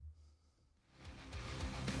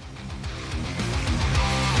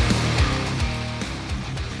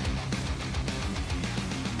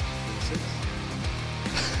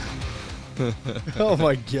Oh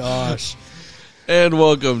my gosh. And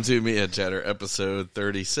welcome to Me and Chatter, episode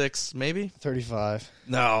 36, maybe? 35.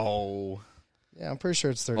 No. Yeah, I'm pretty sure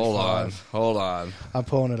it's 35. Hold on. I'm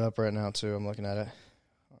pulling it up right now, too. I'm looking at it.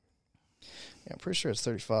 Yeah, I'm pretty sure it's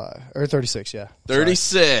 35. Or 36, yeah.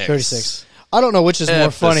 36. Sorry. 36. I don't know which is more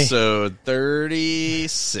funny. Episode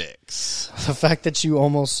 36. The fact that you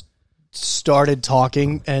almost started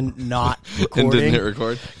talking and not recording. And didn't hit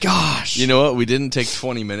record. Gosh. You know what? We didn't take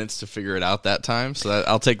 20 minutes to figure it out that time, so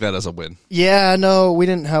I'll take that as a win. Yeah, no, we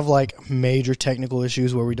didn't have like major technical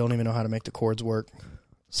issues where we don't even know how to make the cords work.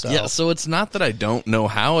 So. Yeah, so it's not that I don't know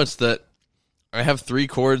how, it's that I have 3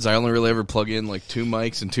 cords. I only really ever plug in like 2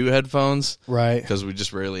 mics and 2 headphones. Right. Because we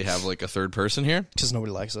just rarely have like a third person here. Because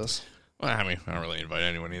nobody likes us. Well, I mean, I don't really invite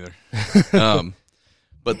anyone either.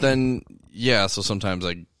 But then, yeah, so sometimes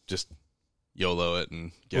I just YOLO it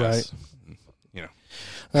and guess. Right. You know.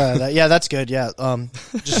 Yeah, that's good. Yeah.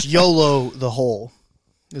 Just YOLO the whole.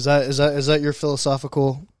 Is that your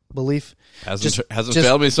philosophical belief? Hasn't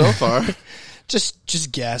failed me so far.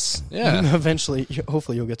 Just guess. Yeah. Eventually,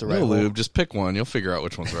 hopefully you'll get the right No one. lube, just pick one. You'll figure out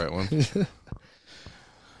which one's the right one.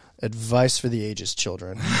 Advice for the ages,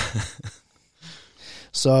 children.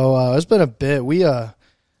 So it's been a bit. We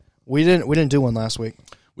didn't do one last week.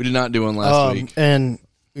 We did not do one last week. And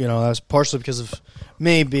you know, that's partially because of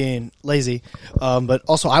me being lazy. But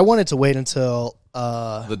also I wanted to wait until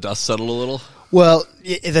the dust settled a little. Well,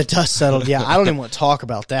 the dust settled. Yeah, I don't even want to talk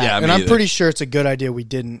about that. Yeah, and I'm pretty sure it's a good idea we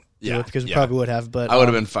didn't do it because we probably would have. But I would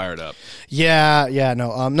have been fired up. Yeah,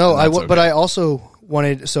 no, okay. But I also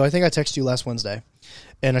wanted. So I think I texted you last Wednesday,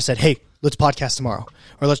 and I said, "Hey, let's podcast tomorrow,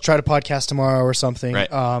 or let's try to podcast tomorrow, or something."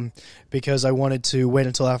 Right. Because I wanted to wait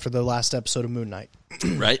until after the last episode of Moon Knight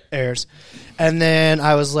right airs, and then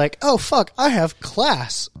I was like, "Oh fuck, I have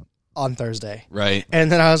class on Thursday." Right.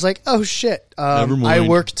 And then I was like, "Oh shit, Never mind. I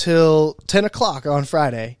work till 10 o'clock on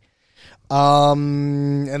Friday."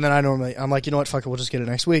 And then I'm like, you know what, fuck it, we'll just get it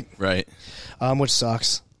next week. Right. Which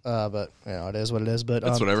sucks. But you know, it is what it is. But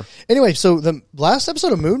That's whatever. Anyway, so the last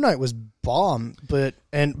episode of Moon Knight was bomb.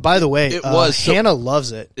 And by the way, It was. Hannah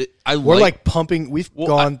loves it. We're like pumping. We've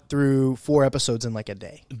gone through 4 episodes in like a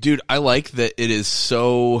day. Dude, I like that it is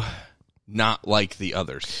so not like the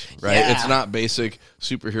others, right? Yeah. It's not basic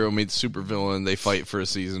superhero meets supervillain. They fight for a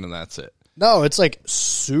season and that's it. No, it's like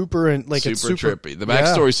super and like super it's super trippy. The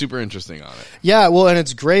backstory's super interesting on it. Yeah, well, and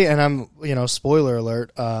it's great. And I'm, spoiler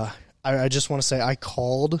alert. I just want to say I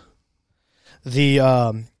called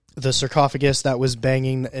the sarcophagus that was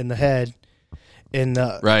banging in the head when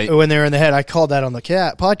they were in the head. I called that on the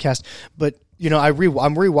podcast, but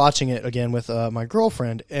I'm rewatching it again with my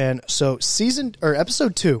girlfriend, and so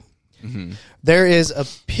episode 2. Mm-hmm. There is a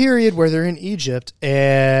period where they're in Egypt,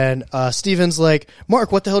 and Steven's like,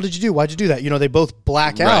 "Mark, what the hell did you do? Why'd you do that?" They both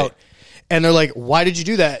black out, and they're like, "Why did you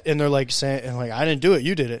do that?" And they're like saying, "I didn't do it.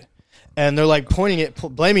 You did it." And they're like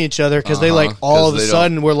blaming each other because they like all of a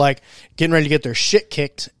sudden were like getting ready to get their shit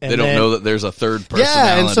kicked. And they don't know that there's a third personality.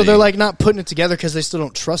 Yeah, and so they're like not putting it together because they still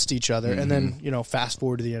don't trust each other. Mm-hmm. And then fast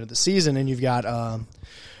forward to the end of the season, and you've got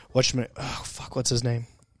what's his name?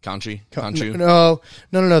 Khonshu? No.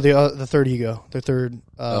 The third ego. The third.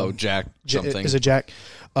 Jack something. Is it Jack?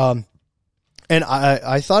 And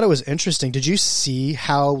I thought it was interesting. Did you see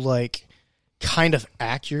how like kind of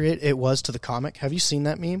accurate it was to the comic? Have you seen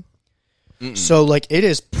that meme? Mm-mm. So like it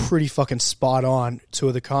is pretty fucking spot on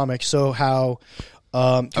to the comic. So how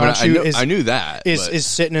Khonshu I knew that is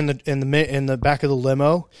sitting in the back of the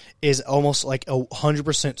limo is almost like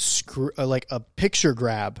 100% like a picture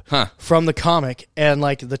grab from the comic, and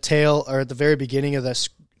like the tail or at the very beginning of this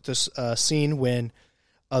scene when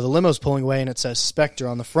the limo's pulling away and it says Spectre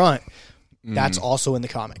on the front, that's also in the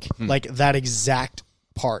comic. Like that exact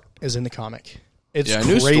part is in the comic. It's I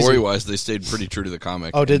crazy. knew story-wise they stayed pretty true to the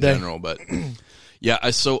comic in general, but yeah,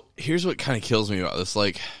 so here's what kind of kills me about this.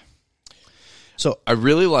 Like, so I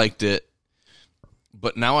really liked it,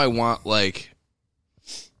 but now I want like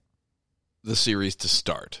the series to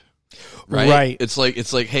start. Right? It's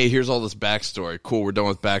like, hey, here's all this backstory. Cool, we're done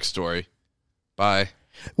with backstory. Bye.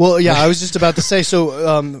 Well, yeah, I was just about to say,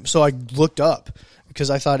 so I looked up because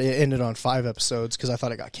I thought it ended on 5 episodes because I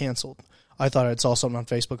thought it got canceled. I thought I saw something on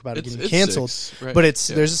Facebook about it getting canceled, 6, right? But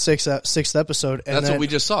there's a sixth episode. And that's what we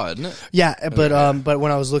just saw, isn't it? Yeah, but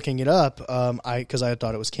when I was looking it up, because I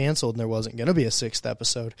thought it was canceled and there wasn't going to be a 6th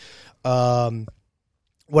episode.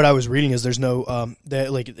 What I was reading is there's no plans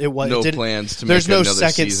to make there's no another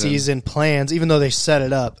second season plans, even though they set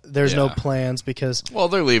it up. There's no plans because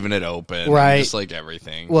they're leaving it open, right? Just like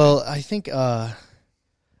everything. Well, I think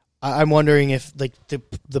I'm wondering if like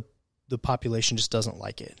the population just doesn't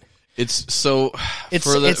like it. It's so it's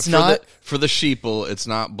for the sheeple. It's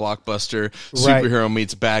not blockbuster superhero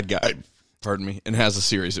meets bad guy. Pardon me, and has a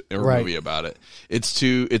series or movie about it.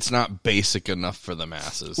 It's not basic enough for the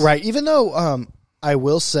masses, right? Even though I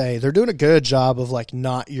will say they're doing a good job of like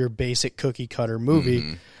not your basic cookie cutter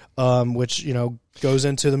movie, which goes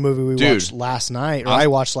into the movie we watched last night, or I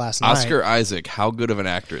watched last night. Oscar Isaac, how good of an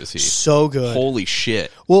actor is he? So good, holy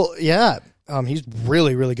shit! Well, yeah, he's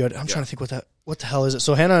really really good. I'm trying to think what the hell is it?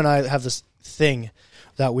 So Hannah and I have this thing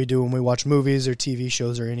that we do when we watch movies or TV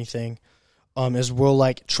shows or anything. Is we'll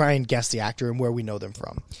like try and guess the actor and where we know them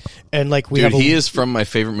from, and like he is from my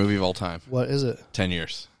favorite movie of all time. What is it? 10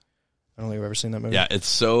 Years. I don't think I've ever seen that movie. Yeah,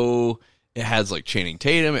 it has like Channing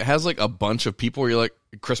Tatum. It has like a bunch of people where you're like,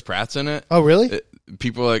 Chris Pratt's in it. Oh, really?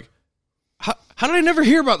 People are like, how did I never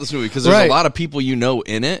hear about this movie? Because there's a lot of people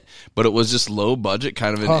in it, but it was just low budget,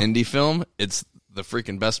 kind of an indie film. It's the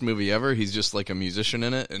freaking best movie ever. He's just like a musician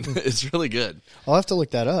in it, and it's really good. I'll have to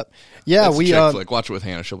look that up. Yeah, it's a chick flick. Watch it with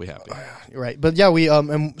Hannah; she'll be happy. Right, but yeah, we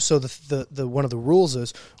and so the one of the rules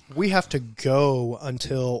is we have to go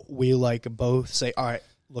until we like both say, "All right,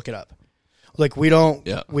 look it up." Like we don't.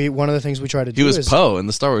 Yeah. One of the things we try to do. He was Poe in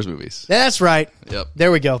the Star Wars movies. That's right. Yep.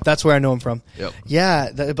 There we go. That's where I know him from. Yep.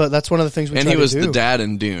 Yeah, but that's one of the things we. And try he was to do. the dad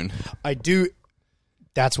in Dune. I do.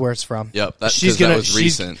 That's where it's from. Yep, that was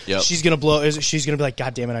recent. Yep. She's gonna blow. She's gonna be like,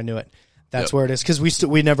 "God damn it, I knew it." That's where it is because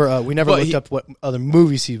we never looked up what other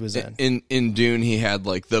movies he was in. In Dune, he had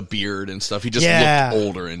like the beard and stuff. He just looked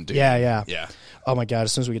older in Dune. Yeah. Oh my god!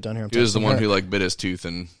 As soon as we get done here, he was the one who like bit his tooth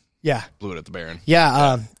and blew it at the Baron.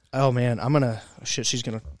 Yeah. Oh man, I'm gonna shit. She's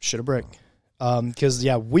gonna shit a brick. Because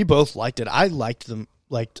we both liked it. I liked them.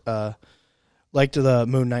 Liked the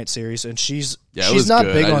Moon Knight series, and she's not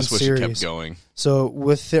good. big on series. Wish it kept going. So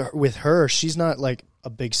with her, she's not like a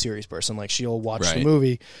big series person. Like she'll watch the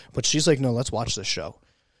movie, but she's like, no, let's watch this show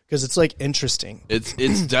because it's like interesting.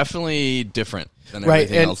 It's definitely different than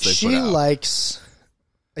everything else they put out.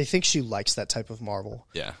 I think she likes that type of Marvel.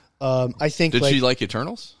 Yeah. I think. Did she like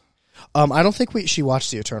Eternals? I don't think she watched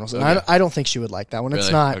the Eternals, and I don't think she would like that one. Really?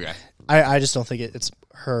 It's not. Okay. I just don't think it's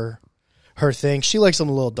her thing. She likes them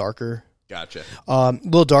a little darker. Gotcha. A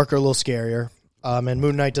little darker, a little scarier. And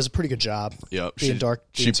Moon Knight does a pretty good job. Yep. Being dark.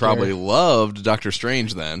 She probably loved Doctor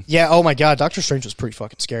Strange then. Yeah. Oh my God, Doctor Strange was pretty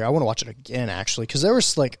fucking scary. I want to watch it again actually because there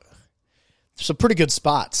was like some pretty good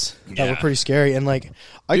spots that were pretty scary and like.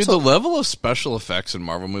 The level of special effects in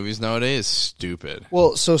Marvel movies nowadays is stupid.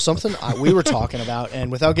 Well, so something we were talking about, and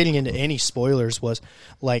without getting into any spoilers, was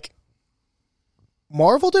like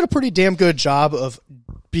Marvel did a pretty damn good job of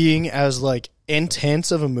being as like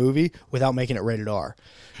intense of a movie without making it rated R.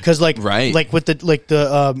 Because like with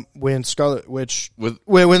the when Scarlet Witch when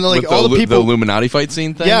all the people the Illuminati fight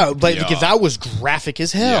scene thing, that was graphic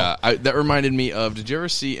as hell. Yeah, that reminded me of. Did you ever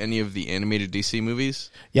see any of the animated DC movies?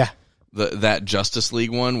 Yeah, that Justice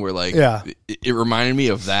League one where like it reminded me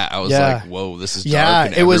of that. I was like, whoa, this is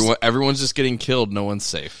dark. And everyone's just getting killed. No one's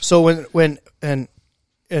safe. So when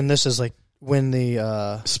this is like. When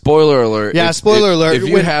the spoiler alert, spoiler alert. If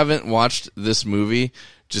you haven't watched this movie,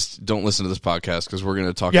 just don't listen to this podcast because we're going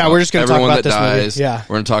to talk. We're just going to talk about this dies. Movie. Yeah,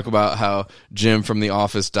 we're going to talk about how Jim from The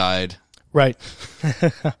Office died. Right.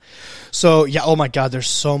 So oh my God, there's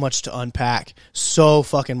so much to unpack. So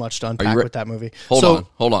fucking much to unpack with that movie. Hold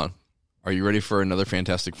on. Are you ready for another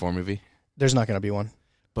Fantastic Four movie? There's not going to be one.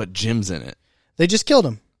 But Jim's in it. They just killed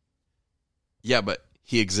him. Yeah, but.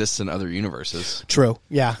 He exists in other universes. True.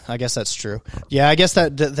 Yeah, I guess that's true. Yeah, I guess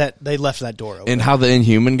that they left that door open. And how the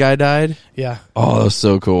Inhuman guy died? Yeah. Oh, that was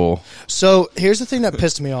so cool. So here's the thing that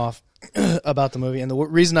pissed me off about the movie, and the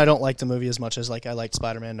reason I don't like the movie as much as like I liked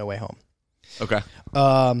Spider-Man No Way Home. Okay.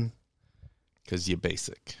 Because you're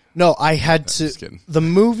basic. No, I had to. The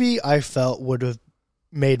movie I felt would have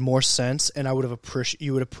made more sense, and I would have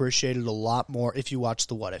you would appreciate it a lot more if you watched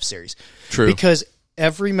the What If series. True. Because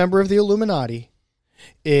every member of the Illuminati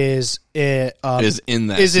is in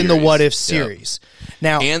the What If series. Yep.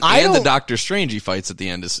 Now, and the Doctor Strange he fights at the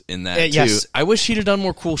end is in that too. Yes. I wish he'd have done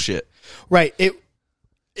more cool shit. Right.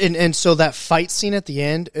 And so that fight scene at the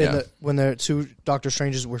end, when the two Doctor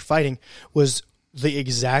Stranges were fighting, was the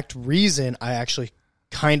exact reason I actually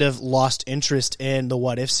kind of lost interest in the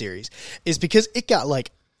What If series. Is because it got like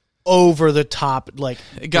over the top, like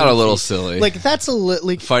it got a little silly. Like that's a little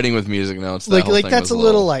like fighting with music notes. Like that's a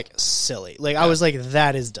little like silly. Like I was like,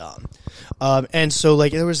 that is dumb. And so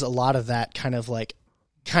like there was a lot of that kind of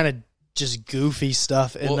just goofy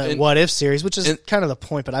stuff in the What If series, which is kind of the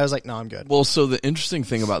point. But I was like, no, I'm good. Well, so the interesting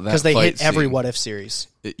thing about that because they hit every What If series.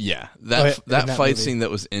 That fight scene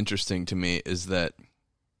that was interesting to me is that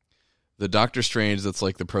the Doctor Strange that's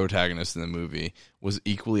like the protagonist in the movie was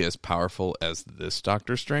equally as powerful as this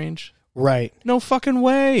Doctor Strange? Right. No fucking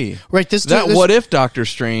way. Right. This what if Doctor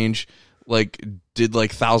Strange like did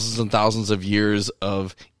like thousands and thousands of years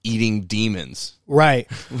of eating demons? Right.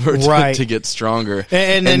 To get stronger.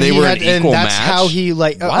 And then they were an equal and that's match? how he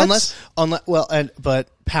like unless but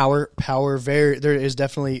power there is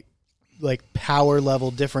definitely like power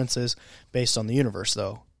level differences based on the universe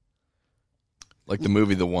though. Like the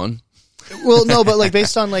movie The One? Well, no, but like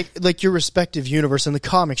based on like your respective universe in the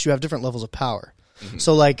comics, you have different levels of power. Mm-hmm.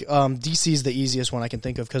 So like DC is the easiest one I can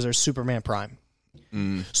think of because there's Superman Prime.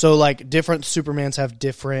 Mm. So like different Supermans have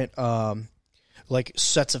different like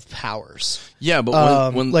sets of powers. Yeah,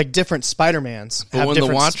 but when like different Spider-Mans have when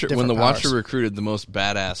different the Watcher powers. recruited the most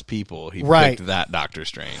badass people, he picked that Doctor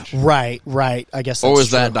Strange. Right. I guess that's or was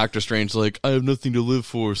true. that Doctor Strange like, I have nothing to live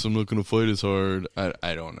for, so I'm not going to fight as hard?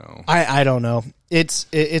 I don't know. I don't know. It's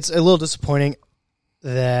a little disappointing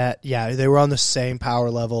that they were on the same power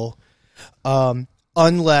level,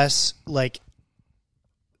 unless like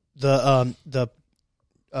the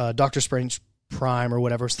Doctor Strange Prime or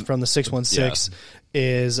whatever from the 616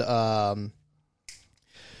 is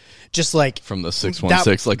just like from the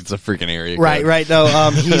 616 like it's a freaking area code. Right.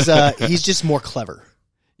 No, he's just more clever.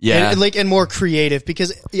 Yeah, and more creative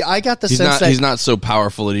because I got the sense that he's not so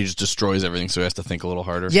powerful that he just destroys everything, so he has to think a little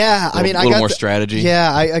harder. Yeah, I got more strategy. Yeah,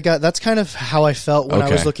 I got that's kind of how I felt when I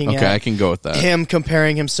was looking at. Okay, I can go with that. Him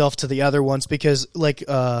comparing himself to the other ones because like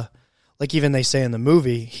even they say in the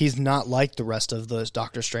movie, he's not like the rest of the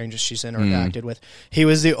Doctor Stranges she's interacted with. He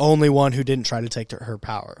was the only one who didn't try to take her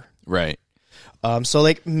power. Right. So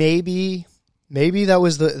like maybe that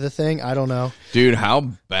was the thing. I don't know. Dude, how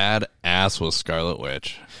badass was Scarlet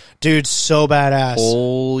Witch? Dude, so badass.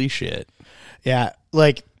 Holy shit. Yeah,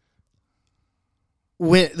 like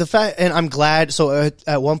when the fact, and I'm glad. So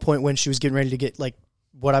at one point when she was getting ready to get like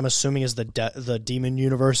what I'm assuming is the demon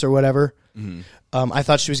universe or whatever, I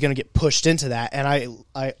thought she was going to get pushed into that, and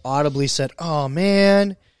I audibly said, "Oh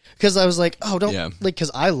man," because I was like, "Oh, don't like,"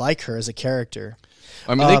 because I like her as a character.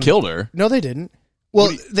 I mean, they killed her. No, they didn't.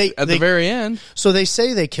 Well, they the very end. So they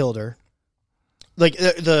say they killed her. Like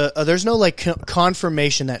there's no like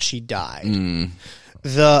confirmation that she died.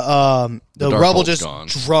 The rubble just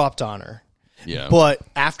dropped on her. Yeah. But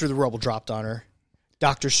after the rubble dropped on her,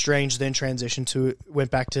 Doctor Strange then transitioned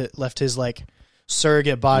left his like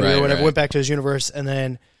surrogate body or whatever, went back to his universe, and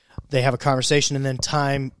then they have a conversation, and then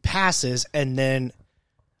time passes, and then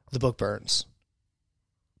the book burns.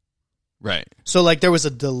 Right. So like there was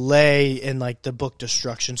a delay in like the book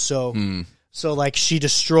destruction. So like she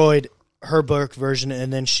destroyed her book version,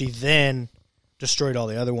 and then she destroyed all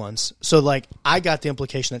the other ones. So like I got the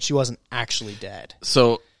implication that she wasn't actually dead.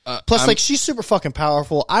 So plus like she's super fucking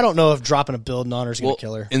powerful. I don't know if dropping a building on her is gonna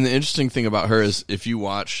kill her. And the interesting thing about her is if you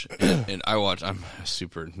watch and I'm a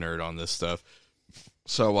super nerd on this stuff,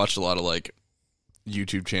 so I watched a lot of like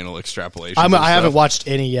YouTube channel extrapolations. I haven't watched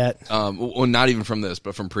any yet. Well, not even from this,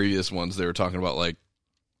 but from previous ones, they were talking about like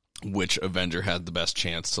which Avenger had the best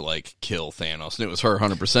chance to like kill Thanos, and it was her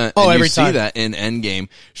 100%. Oh, and every you time. see that in Endgame,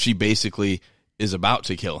 she basically is about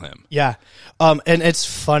to kill him. Yeah, and it's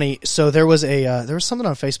funny. So there was something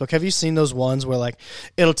on Facebook. Have you seen those ones where like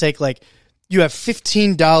it'll take like you have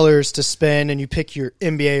 $15 to spend and you pick your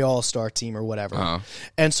NBA All-Star team or whatever,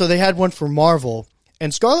 and so they had one for Marvel.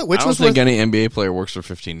 And Scarlet Witch was think any NBA player works for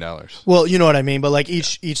 $15. Well, you know what I mean, but like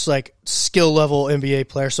each like skill level NBA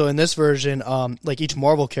player. So in this version, like each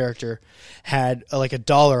Marvel character had like a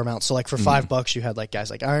dollar amount. So like for $5, you had like guys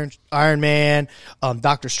like Iron Man,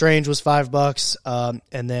 Doctor Strange was $5,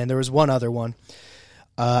 and then there was one other one.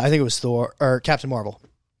 I think it was Thor or Captain Marvel.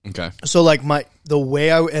 Okay. So like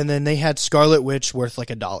and then they had Scarlet Witch worth like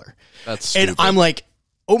 $1. That's stupid. And I'm like,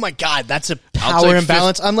 oh my God, that's a power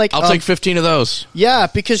imbalance. I'm like, I'll take 15 of those. Yeah,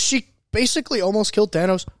 because she basically almost killed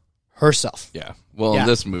Thanos herself. Yeah. Well,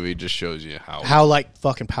 this movie just shows you how like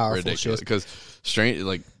fucking powerful ridiculous she is. Because Strange,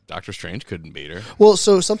 like Doctor Strange, couldn't beat her. Well,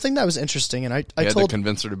 so something that was interesting, and I had to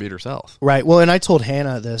convince her to beat herself. Right. Well, and I told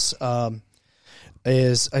Hannah this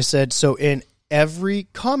is I said so in every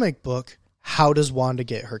comic book, how does Wanda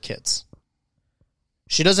get her kids?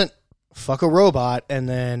 She doesn't fuck a robot and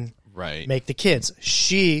then make the kids.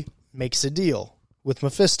 She makes a deal with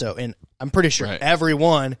Mephisto, and I'm pretty sure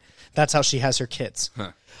everyone, that's how she has her kids.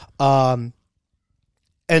 Huh.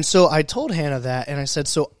 And so I told Hannah that, and I said,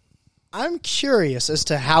 so I'm curious as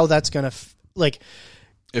to how that's going to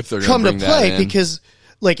if they're come to play, because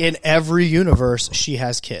like in every universe she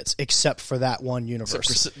has kids except for that one universe,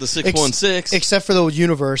 except for the 616, except for the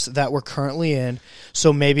universe that we're currently in.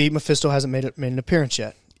 So maybe Mephisto hasn't made an appearance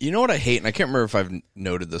yet. You know what I hate, and I can't remember if I've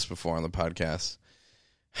noted this before on the podcast.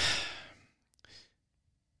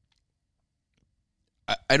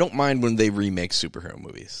 I don't mind when they remake superhero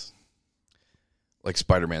movies. Like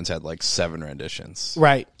Spider-Man's had like 7 renditions.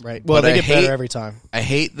 Right. Well, they get better every time. I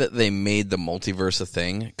hate that they made the multiverse a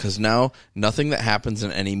thing, because now nothing that happens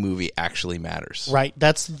in any movie actually matters. Right.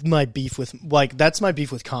 That's my beef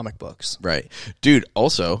with comic books. Right. Dude,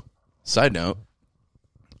 also, side note,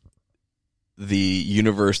 the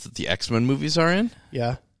universe that the X-Men movies are in,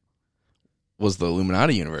 was the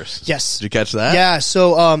Illuminati universe. Yes. Did you catch that? Yeah,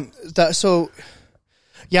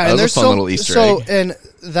 and there's a fun little Easter egg. And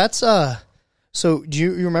that's so do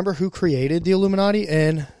you remember who created the Illuminati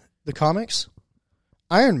in the comics?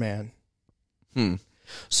 Iron Man.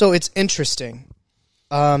 So it's interesting.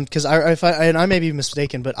 Because I may be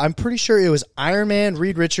mistaken, but I'm pretty sure it was Iron Man,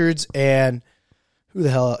 Reed Richards, and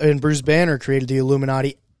Bruce Banner created the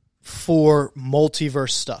Illuminati for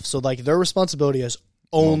multiverse stuff. So like their responsibility is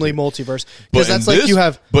only multiverse, because that's like you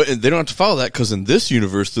have. But they don't have to follow that, because in this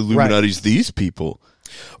universe, the Illuminati's these people.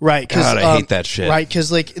 Right. God, I hate that shit. Right,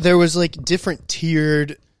 because like there was like different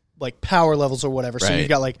tiered like power levels or whatever. So you've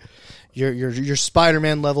got like your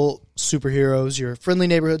Spider-Man level superheroes, your friendly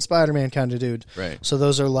neighborhood Spider-Man kind of dude. Right. So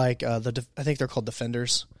those are like I think they're called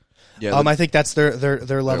Defenders. Yeah. I think that's their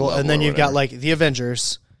level, and then you've got like the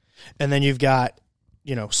Avengers, and then you've got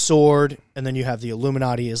Sword, and then you have the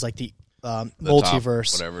Illuminati is like the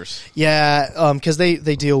multiverse, whatever's. Yeah, because they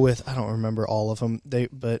deal with, I don't remember all of them.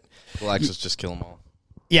 Galactus just kill them all.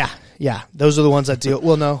 Yeah, those are the ones that deal.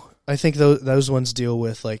 Well, no, I think those ones deal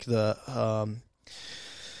with like the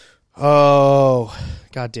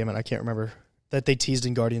god damn it, I can't remember that they teased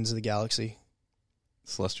in Guardians of the Galaxy.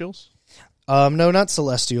 Celestials? No, not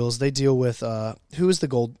Celestials. They deal with who is the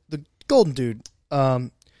golden dude?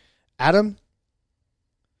 Adam.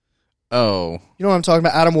 Oh. You know what I'm talking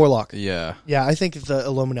about? Adam Warlock. Yeah. Yeah, I think the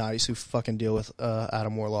Illuminatis who fucking deal with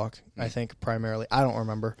Adam Warlock, I think, primarily. I don't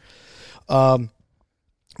remember.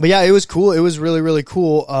 But yeah, it was cool. It was really, really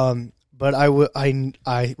cool. But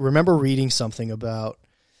I remember reading something about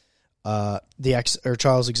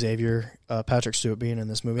Charles Xavier, Patrick Stewart being in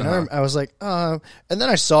this movie. And I was like, and then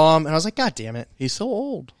I saw him, and I was like, God damn it. He's so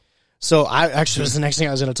old. So was the next thing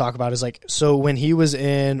I was going to talk about is like, so when he was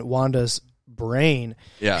in Wanda's brain,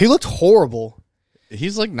 he looked horrible.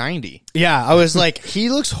 He's like 90. Yeah, I was like, he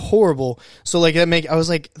looks horrible. So like I was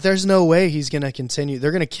like, there's no way he's going to continue.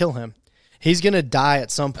 They're going to kill him. He's going to die at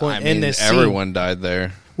some point in this scene. Everyone died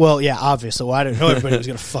there. Well, yeah, obviously. Well, I didn't know everybody was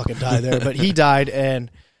going to fucking die there, but he died, and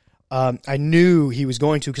I knew he was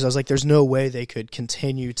going to, because I was like, there's no way they could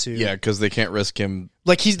continue to. Yeah, because they can't risk him.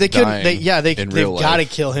 Like they've got to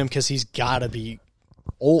kill him, because he's got to be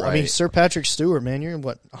old. Right. I mean, Sir Patrick Stewart, man, you're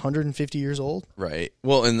what, 150 years old? Right.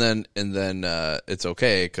 Well, and then it's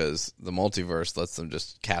okay, because the multiverse lets them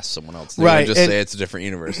just cast someone else. They just say it's a different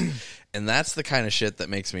universe. And that's the kind of shit that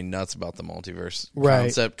makes me nuts about the multiverse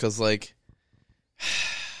concept, because like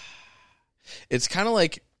it's kind of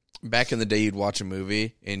like back in the day, you'd watch a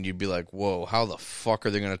movie and you'd be like, whoa, how the fuck are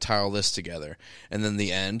they going to tie all this together? And then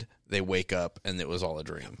the end, they wake up and it was all a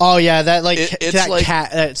dream. Oh yeah, that like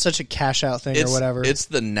it's such a cash out thing or whatever. It's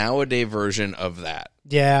the nowadays version of that.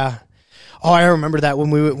 Yeah. Oh, I remember that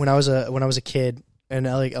when I was a kid in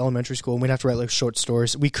like elementary school, and we'd have to write like short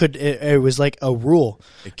stories. We could it was like a rule.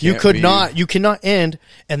 You cannot end,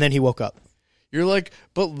 and then he woke up. You're like,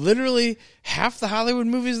 but literally half the Hollywood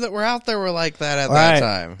movies that were out there were like that at that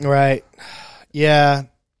time. Right. Yeah.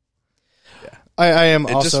 I am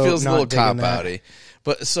it also just feels not a little cop-outy.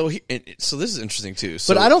 But so this is interesting too.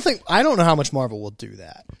 But I don't know how much Marvel will do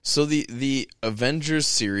that. So the Avengers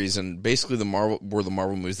series, and basically the Marvel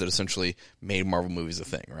movies that essentially made Marvel movies a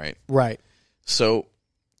thing, right? Right. So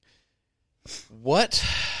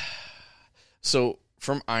So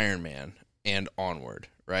from Iron Man and onward,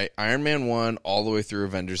 right? Iron Man 1 all the way through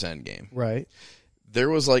Avengers Endgame. Right. There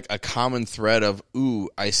was like a common thread of,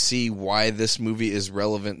 I see why this movie is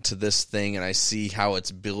relevant to this thing, and I see how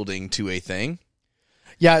it's building to a thing.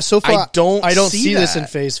 Yeah, so far I don't see this in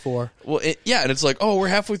Phase 4. Well, and it's like, we're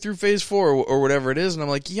halfway through Phase 4 or whatever it is, and I'm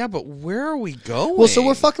like, yeah, but where are we going? Well, so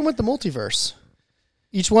we're fucking with the multiverse.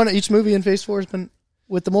 Each movie in Phase 4 has been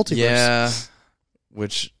with the multiverse. Yeah,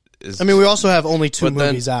 which is. I mean, we also have only 2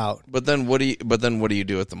 movies out. But then what do you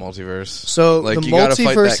do with the multiverse? So like the you got to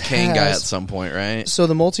fight that Kane guy at some point, right? So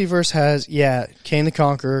the multiverse has Kane the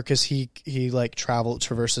Conqueror, because he like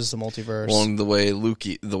traverses the multiverse. Well, and the way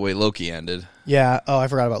Loki ended. Yeah. Oh, I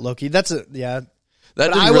forgot about Loki. That's it. Yeah.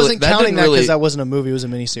 But I wasn't counting that because that wasn't a movie; it was a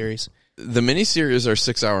miniseries. The miniseries are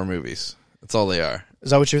 6-hour movies. That's all they are.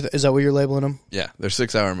 Is that what you're labeling them? Yeah, they're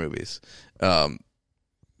 6-hour movies.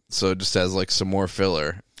 So it just has like some more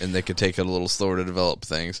filler, and they could take it a little slower to develop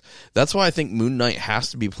things. That's why I think Moon Knight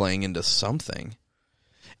has to be playing into something.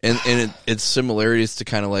 And it's similarities to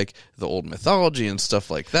kind of like the old mythology and stuff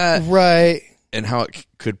like that. Right. And how it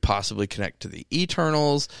could possibly connect to the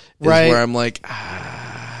Eternals. Is where I'm like,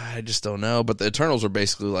 I just don't know. But the Eternals are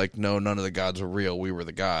basically like, no, none of the gods were real. We were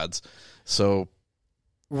the gods. So.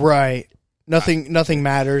 Right. Nothing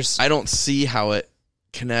matters. I don't see how it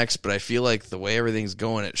connects, but I feel like the way everything's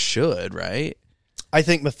going, it should, right? I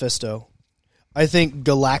think Mephisto. I think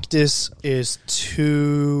Galactus is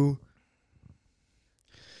too...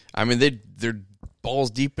 I mean, they're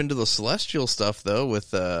balls deep into the celestial stuff though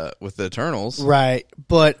with the Eternals, right?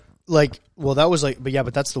 But like, well, that was like,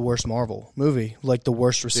 but that's the worst Marvel movie, like the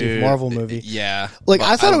worst received Marvel movie. Yeah, like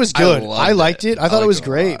I thought it was good. I liked it. I thought it was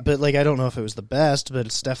great, but like I don't know if it was the best, but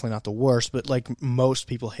it's definitely not the worst. But like most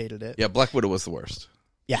people hated it. Yeah, Black Widow was the worst.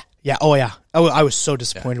 Yeah. Oh yeah. I was so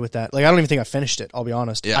disappointed with that. Like I don't even think I finished it. I'll be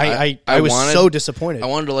honest. Yeah, I was so disappointed. I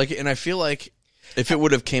wanted to like it, and I feel like. If it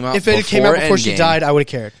would have came out, before she died, I would have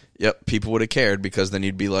cared. Yep, people would have cared because then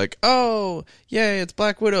you'd be like, "Oh, yay, it's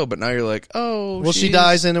Black Widow." But now you're like, "Oh, well, she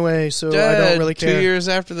dies anyway, so I don't really care." 2 years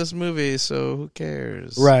after this movie, so who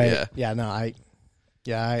cares? Right? Yeah. No, I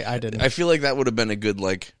didn't. I feel like that would have been a good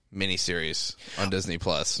like miniseries on Disney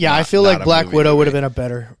Plus. Yeah, I feel like Black Widow would have been a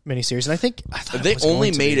better miniseries, and I thought they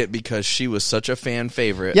only made it because she was such a fan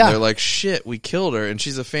favorite. Yeah, they're like, shit, we killed her, and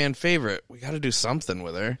she's a fan favorite. We got to do something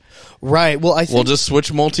with her, right? Well, we'll just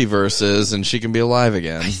switch multiverses, and she can be alive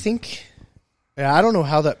again. I think. Yeah, I don't know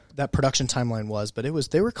how that production timeline was, but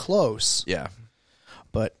they were close. Yeah,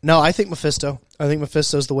 but no, I think Mephisto. I think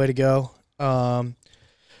Mephisto's the way to go.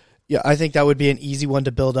 Yeah, I think that would be an easy one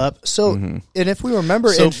to build up. So, and if we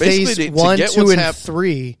remember in phase 1, 2, and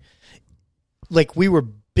 3, like we were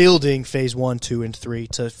building phase 1, 2, and 3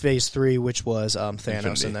 to phase 3, which was Thanos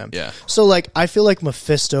Infinity. And them. Yeah. So, like, I feel like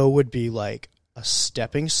Mephisto would be like a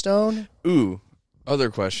stepping stone. Ooh, other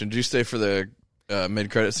question. Did you stay for the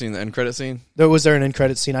mid-credit scene, the end-credit scene? Was there an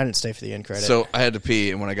end-credit scene? I didn't stay for the end-credit. So, I had to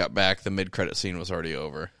pee, and when I got back, the mid-credit scene was already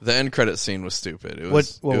over. The end-credit scene was stupid. It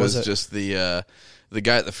was, what was it? Just the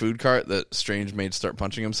guy at the food cart that Strange made start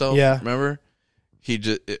punching himself. Yeah. Remember?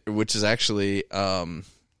 Which is actually... who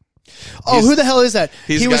the hell is that?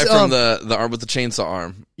 He's the guy from the arm with the chainsaw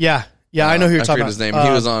arm. Yeah. Yeah, I know who you're talking about. his name. He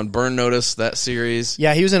was on Burn Notice, that series.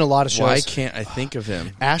 Yeah, he was in a lot of shows. Why can't I think of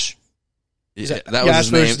him? Ash? That was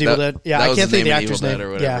his name. Evil Dead. Yeah, I can't think of the actor's name.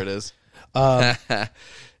 Or whatever it is. But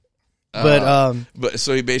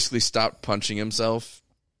so he basically stopped punching himself.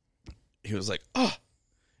 He was like, "Oh,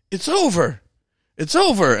 it's over. It's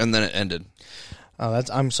over," and then it ended. Oh,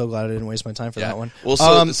 I'm so glad I didn't waste my time for that one. Well,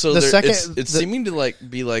 so the second, it's seeming to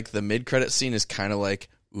be like the mid-credit scene is kind of like,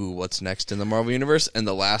 ooh, what's next in the Marvel universe, and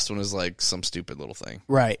the last one is like some stupid little thing,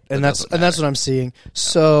 right? And that's what I'm seeing.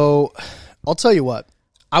 So, I'll tell you what,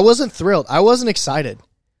 I wasn't thrilled. I wasn't excited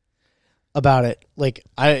about it. Like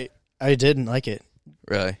I didn't like it.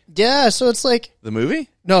 Really? Yeah. So it's like the movie.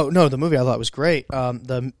 No, the movie I thought was great.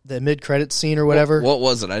 The mid-credit scene or whatever. What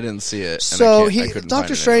was it? I didn't see it. So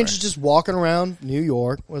Doctor Strange is just walking around New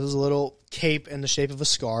York with his little cape in the shape of a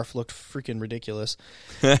scarf. Looked freaking ridiculous.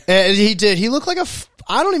 And he looked like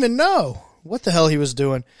I don't even know what the hell he was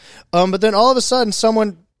doing. But then all of a sudden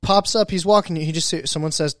someone pops up. He's walking.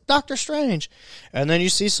 Someone says Doctor Strange, and then you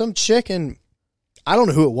see some chick, and I don't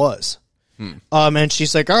know who it was. And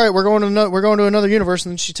she's like, "All right, we're going to another universe."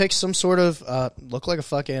 And then she takes some sort of look like a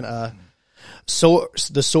fucking the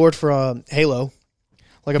sword from Halo,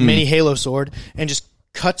 like a mini Halo sword, and just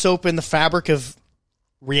cuts open the fabric of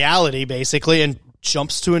reality, basically, and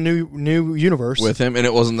jumps to a new universe with him. And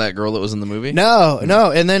it wasn't that girl that was in the movie. No.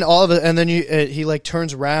 And then he like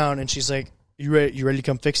turns around, and she's like, "You ready to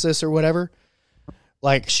come fix this or whatever?"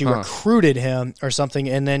 Like she recruited him or something,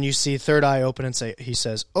 and then you see Third Eye open and he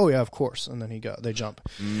says, "Oh yeah, of course," and then they jump.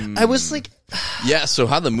 I was like, yeah. So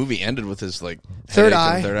how the movie ended with his like third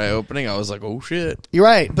eye opening, I was like, oh shit. You're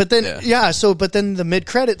right, but then but then the mid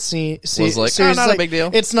credit scene was like, not a big deal.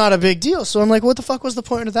 It's not a big deal. So I'm like, what the fuck was the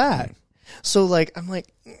point of that? So like, I'm like,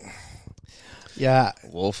 yeah,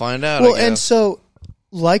 we'll find out. Well, and so.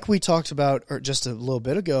 Like we talked about just a little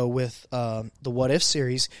bit ago with the What If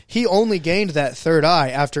series, he only gained that third eye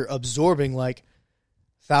after absorbing like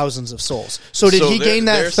thousands of souls. So did he gain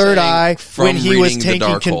that third eye when he was taking the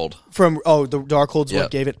Darkhold's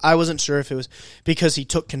what gave it? I wasn't sure if it was because he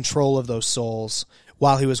took control of those souls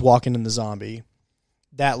while he was walking in the zombie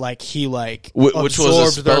that like he like which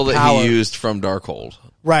was a spell that he used from Darkhold.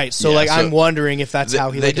 Right, so I'm wondering if that's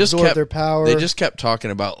how he absorbed their power. They just kept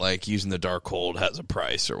talking about like using the Darkhold has a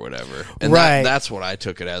price or whatever, and that's what I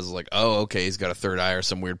took it as. Like, oh, okay, he's got a third eye or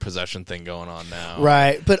some weird possession thing going on now.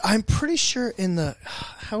 Right, but I'm pretty sure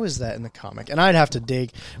how is that in the comic? And I'd have to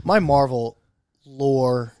dig. My Marvel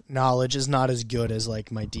lore knowledge is not as good as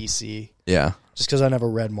like my DC. Yeah, just because I never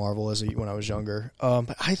read Marvel when I was younger.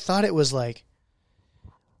 But I thought it was like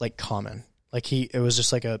common. Like it was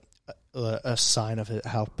just like a sign of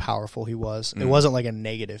how powerful he was. It wasn't like a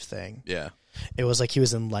negative thing. Yeah. It was like he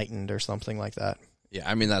was enlightened or something like that. Yeah,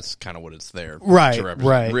 I mean that's kind of what it's there to represent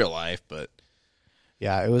in real life, but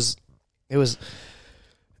yeah, it was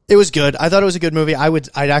good. I thought it was a good movie.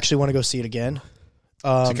 I'd actually want to go see it again.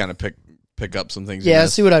 To kind of pick up some things. Yeah,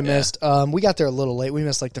 see what I missed. We got there a little late. We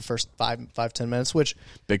missed like the first 5-10 minutes, which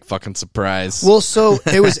big fucking surprise. Well, so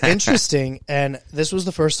it was interesting, and this was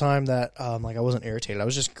the first time that like I wasn't irritated. I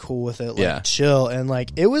was just cool with it, like chill, and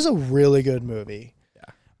like it was a really good movie.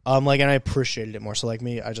 Yeah. And I appreciated it more. So like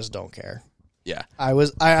me, I just don't care. Yeah,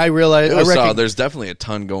 I realized there's definitely a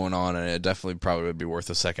ton going on, and it definitely probably would be worth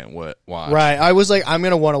a second watch. Right, I was like, I'm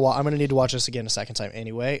gonna need to watch this again a second time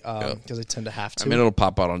anyway, because I tend to have to. I mean, it'll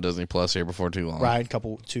pop out on Disney Plus here before too long. Right,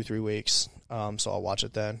 2-3 weeks. So I'll watch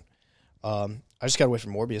it then. I just gotta wait for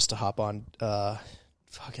Morbius to hop on,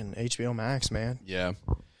 fucking HBO Max, man. Yeah,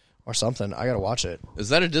 or something. I gotta watch it. Is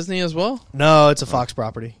that a Disney as well? No, it's a Fox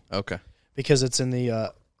property. Okay, because it's in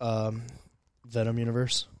the Venom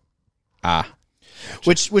universe.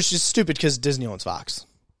 Which is stupid because Disney owns Fox.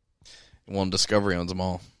 Well, Discovery owns them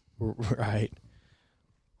all. Right.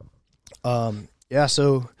 Yeah,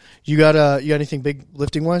 so you got anything big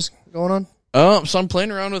lifting wise going on? So I'm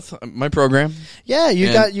playing around with my program. Yeah,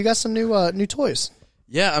 you got some new toys.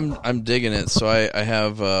 Yeah, I'm digging it. So I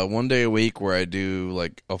have 1 day a week where I do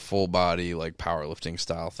like a full body like powerlifting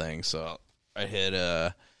style thing. So I hit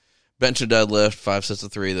bench and deadlift 5 sets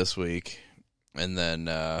of 3 this week. And then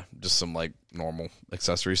just some like normal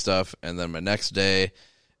accessory stuff. And then my next day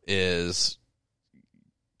is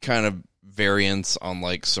kind of variants on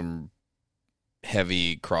like some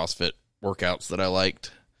heavy CrossFit workouts that I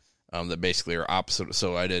liked that basically are opposite.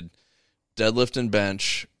 So I did deadlift and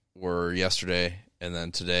bench were yesterday. And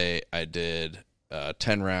then today I did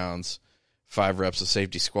 10 rounds, 5 reps of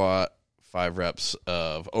safety squat, 5 reps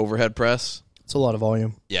of overhead press. It's a lot of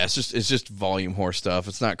volume. Yeah, it's just volume horse stuff.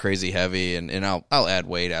 It's not crazy heavy, and I'll add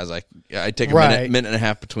weight as I take a minute and a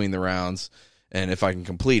half between the rounds, and if I can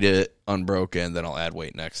complete it unbroken, then I'll add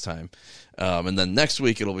weight next time. And then next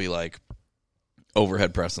week it'll be like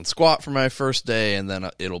overhead press and squat for my first day, and then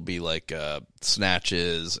it'll be like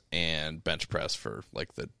snatches and bench press for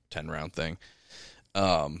like the 10-round thing.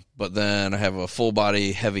 But then I have a full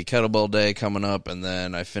body heavy kettlebell day coming up, and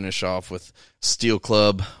then I finish off with Steel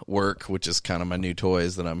Club work, which is kind of my new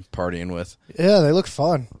toys that I'm partying with. Yeah, they look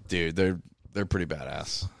fun. Dude, they're pretty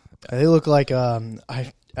badass. They look like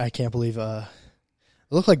I can't believe they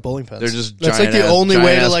look like bowling pins. They're just that's like the only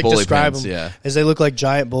way to like describe pins, them. Is they look like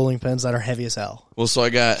giant bowling pins that are heavy as hell. Well, so I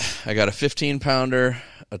got a 15-pounder,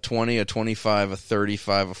 a 20, a 25, a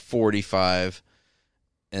 35, a 45,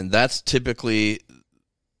 and that's typically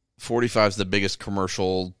 45 is the biggest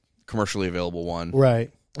commercially available one.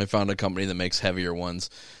 Right. I found a company that makes heavier ones.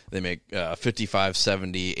 They make 55,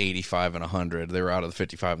 70, 85, and 100. They were out of the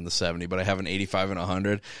 55 and the 70, but I have an 85 and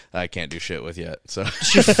 100 that I can't do shit with yet. So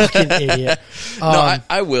you fucking idiot. No,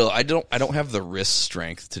 I will. I don't have the wrist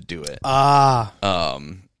strength to do it.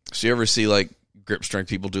 So you ever see like grip strength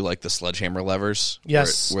people do like the sledgehammer levers?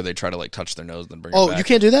 Yes. Where they try to like touch their nose and then bring it back. Oh, you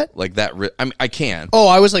can't do that? Like that. I mean, I can. Oh,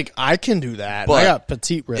 I was like, I can do that. But I got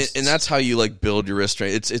petite wrists. And that's how you like build your wrist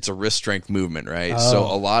strength. It's a wrist strength movement, right? So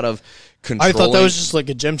a lot of controlling. I thought that was just like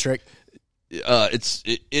a gym trick.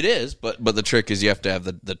 It is, but the trick is you have to have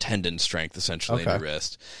the tendon strength essentially in your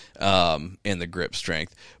wrist, and the grip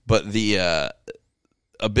strength. But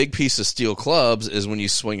a big piece of steel clubs is when you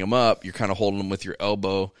swing them up, you're kind of holding them with your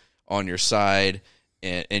elbow on your side,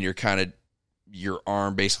 and you're kind of your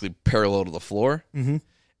arm basically parallel to the floor. Mm-hmm.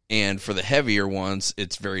 And for the heavier ones,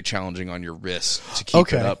 it's very challenging on your wrist to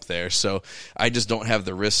keep it up there. So I just don't have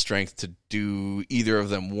the wrist strength to do either of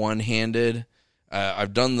them one-handed.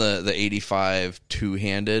 I've done the 85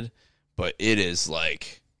 two-handed, but it is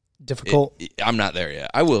like difficult. I'm not there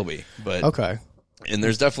yet. I will be, but okay. And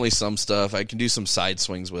there's definitely some stuff I can do some side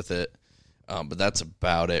swings with it. But that's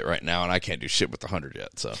about it right now, and I can't do shit with the 100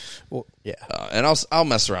 yet. So, well, yeah, and I'll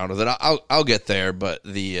mess around with it. I'll get there, but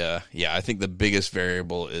I think the biggest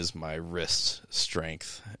variable is my wrist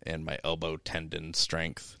strength and my elbow tendon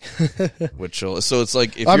strength. So it's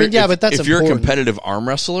like if you're a competitive arm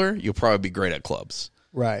wrestler, you'll probably be great at clubs,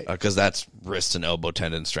 right? Because that's wrist and elbow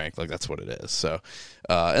tendon strength, like that's what it is. So,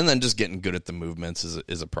 and then just getting good at the movements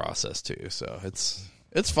is a process too. So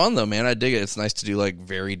It's fun though, man. I dig it. It's nice to do like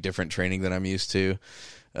very different training than I'm used to.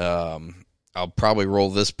 I'll probably roll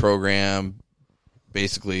this program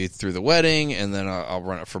basically through the wedding, and then I'll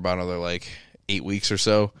run it for about another like 8 weeks or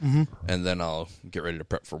so, and then I'll get ready to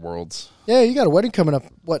prep for Worlds. Yeah, you got a wedding coming up.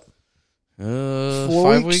 What?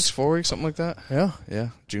 4 weeks, something like that. Yeah,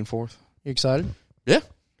 June 4th. You excited? Yeah.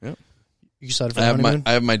 You excited for the honeymoon?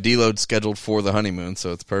 I have my deload scheduled for the honeymoon,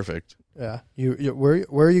 so it's perfect. Yeah. Where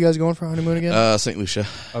are you guys going for honeymoon again? St. Lucia.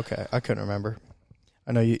 Okay, I couldn't remember.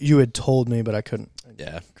 I know you had told me, but I couldn't.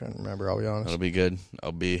 Yeah, couldn't remember. I'll be honest. It'll be good.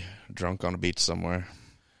 I'll be drunk on a beach somewhere.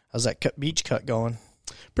 How's that beach cut going?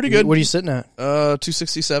 Pretty good. What are you sitting at?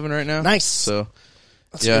 267 right now. Nice. So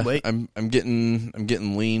that's a good weight. I'm getting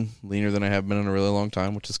leaner than I have been in a really long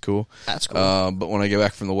time, which is cool. That's cool. But when I get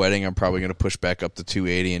back from the wedding, I'm probably going to push back up to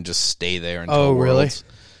 280 and just stay there until Worlds.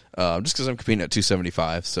 Really? Just because I'm competing at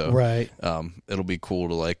 275, so right. It'll be cool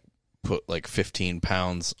to like put like 15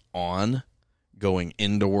 pounds on going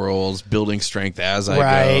into Worlds, building strength as I go.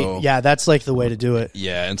 Right, yeah, that's like the way to do it.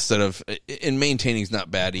 Yeah, instead of and maintaining is not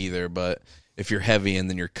bad either, but if you're heavy and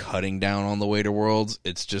then you're cutting down on the way to Worlds,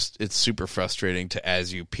 it's super frustrating to,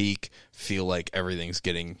 as you peak, feel like everything's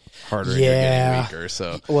getting harder and you're getting weaker.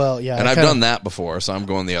 So, well, yeah, and I've done that before, so I'm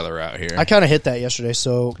going the other route here. I kind of hit that yesterday,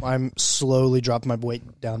 so I'm slowly dropping my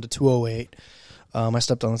weight down to 208. I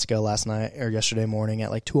stepped on the scale yesterday morning at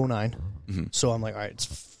like 209. Mm-hmm. So I'm like, all right,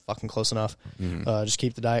 it's fucking close enough. Mm-hmm. Just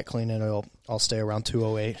keep the diet clean, and I'll stay around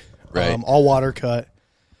 208. Right. All water cut.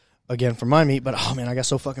 Again for my meet, but oh man, I got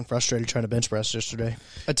so fucking frustrated trying to bench press yesterday.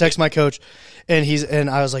 I text my coach, and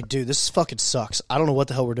I was like, dude, this fucking sucks. I don't know what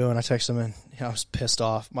the hell we're doing. I text him, and I was pissed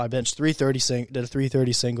off. I benched 330 did a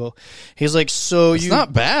 330 single. He's like, so it's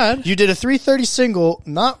not bad. You did a 330 single,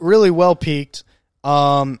 not really well peaked,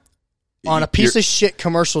 on a piece of shit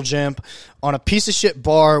commercial gym, on a piece of shit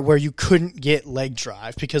bar where you couldn't get leg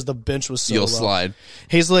drive because the bench was so low. You'll slide.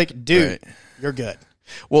 He's like, dude, You're good.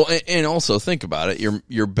 Well, and also think about it.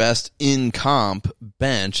 Your best in comp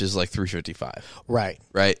bench is like 355. Right.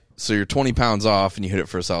 Right. So you're 20 pounds off, and you hit it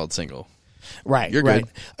for a solid single. Right. You're right.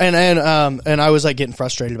 good. And I was like getting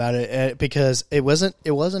frustrated about it because it wasn't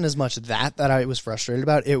as much that I was frustrated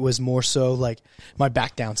about. It was more so like my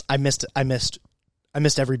back downs. I missed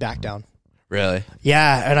every back down. Really?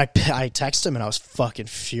 Yeah. And I texted him, and I was fucking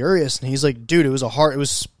furious. And he's like, dude, it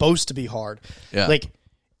was supposed to be hard. Yeah. Like,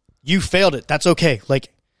 you failed it. That's okay.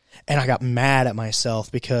 Like, and I got mad at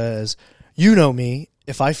myself because you know me.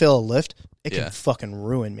 If I fail a lift, it can fucking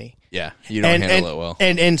ruin me. Yeah, you don't handle it well.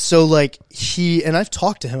 And so like I've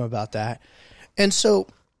talked to him about that. And so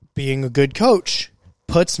being a good coach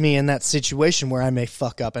puts me in that situation where I may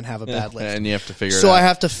fuck up and have a bad lift. And you have to figure it out. So I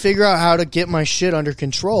have to figure out how to get my shit under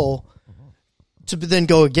control to then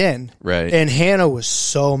go again. Right. And Hannah was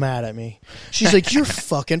so mad at me. She's like, you're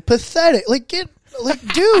fucking pathetic. Like,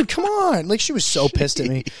 dude, come on. Like, she was so pissed at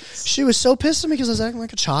me. She was so pissed at me because I was acting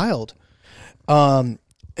like a child.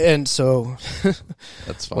 And so,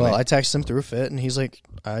 that's funny. Well, I texted him through Fit, and he's like,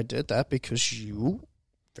 I did that because you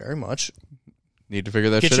very much need to figure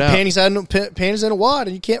that shit out. Get your panties in a wad,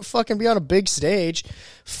 and you can't fucking be on a big stage,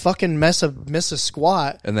 fucking miss a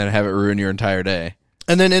squat, and then have it ruin your entire day,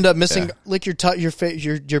 and then end up missing like your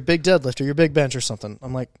big deadlift or your big bench or something.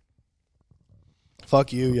 I'm like,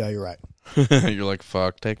 fuck you. Yeah, you're right. You're like,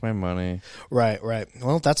 fuck, take my money. Right.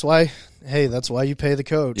 Well, that's why you pay the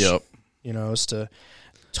coach. Yep. You know, is to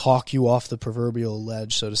talk you off the proverbial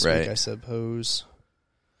ledge, so to speak, right. I suppose.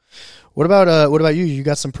 What about you? You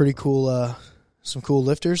got some pretty cool some cool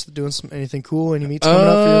lifters doing anything cool? Any meets coming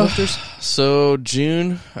up for your lifters? So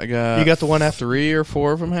June, you got the one after 3 or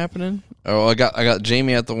 4 of them happening. Oh, I got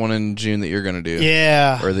Jamie at the one in June that you're gonna do.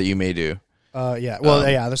 Yeah. Or that you may do. Yeah. Well,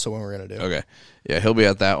 that's the one we're gonna do. Okay. Yeah, he'll be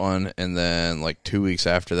at that one, and then like 2 weeks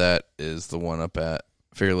after that is the one up at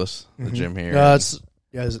Fearless, the gym here. It's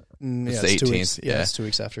the 18th. 2 weeks. Yeah, it's 2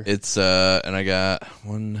 weeks after. It's and I got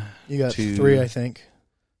 1. You got 2, 3, I think.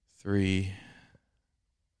 3.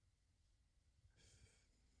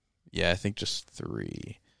 Yeah, I think just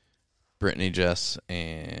 3. Brittany, Jess,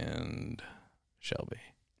 and Shelby.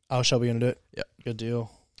 Oh, Shelby gonna do it? Yep. Good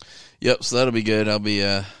deal. Yep. So that'll be good. I'll be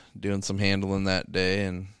doing some handling that day,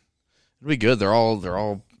 and it'll be good. They're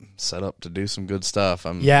all set up to do some good stuff.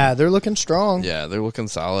 Yeah, they're looking strong. Yeah, they're looking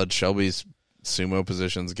solid. Shelby's sumo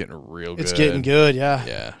position's getting real good. It's getting good, yeah.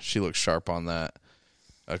 Yeah, she looks sharp on that.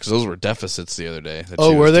 Because those were deficits the other day.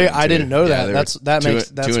 Oh, were they? I didn't know that. That's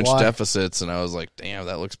 2-inch deficits, and I was like, damn,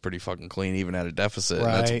 that looks pretty fucking clean even at a deficit.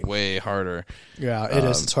 Right. That's way harder. Yeah, it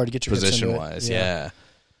is. It's hard to get your position-wise, yeah.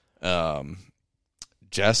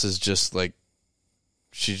 Jess is just like,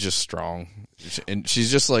 she's just strong. And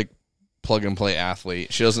she's just like plug-and-play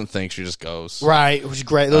athlete. She doesn't think, she just goes. Right, which is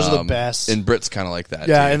great. Those are the best. And Britt's kind of like that,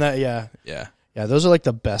 yeah, too. And that, yeah. Yeah, those are like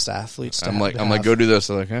the best athletes I'm like, go do this.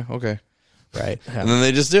 They're like, okay. Right. And then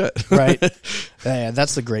they just do it. Right. Yeah,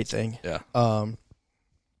 that's the great thing. Yeah. Are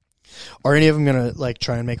any of them going to like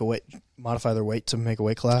try and modify their weight to make a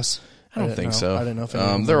weight class? I don't think so. I didn't know if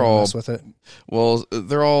anyone they're all mess with it. Well,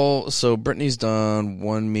 they're all, so Brittany's done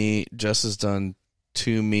 1 meet, Jess has done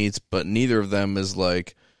 2 meets, but neither of them is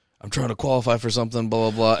like, I'm trying to qualify for something,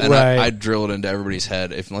 blah, blah, blah. And right. I drill it into everybody's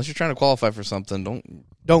head. Unless you're trying to qualify for something,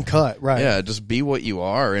 don't cut. Right. Yeah, just be what you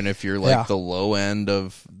are. And if you're like the low end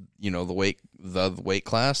of, the weight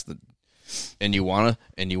class, and you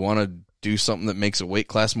wanna do something that makes a weight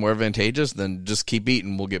class more advantageous, then just keep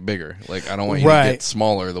eating. We'll get bigger. Like, I don't want you to get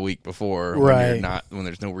smaller the week before when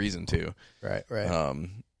there's no reason to. Right.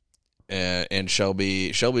 And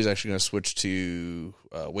Shelby's actually going to switch to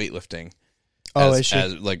weightlifting. Oh, is she?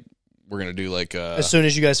 We're going to do like as soon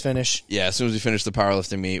as you guys finish. Yeah, as soon as we finish the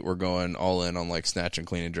powerlifting meet, we're going all in on like snatch and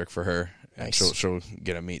clean and jerk for her. Nice. And she'll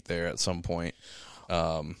get a meet there at some point.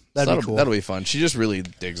 That'd be cool. That'll be fun. She just really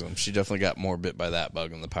digs them. She definitely got more bit by that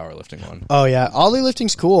bug than the powerlifting one. Oh yeah, Ollie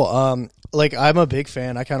lifting's cool. Like I'm a big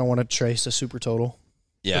fan. I kind of want to trace a super total.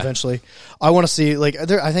 Yeah. Eventually, I want to see like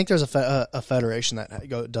I think there's a federation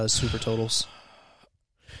that does super totals.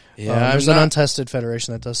 Yeah, there's an untested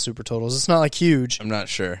federation that does super totals. It's not like huge. I'm not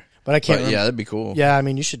sure, but I can't. Yeah, that'd be cool. Yeah, I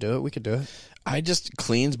mean you should do it. We could do it.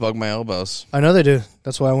 Cleans bug my elbows. I know they do.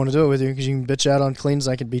 That's why I want to do it with you because you can bitch out on cleans.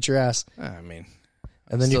 And I can beat your ass. I mean.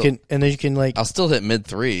 And then you can like I'll still hit mid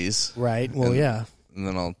threes. Right. Well, yeah. And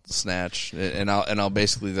then I'll snatch and I'll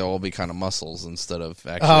basically they'll all be kind of muscles instead of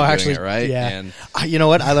actually doing it right. Yeah. And you know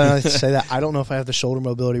what? I don't like to say that. I don't know if I have the shoulder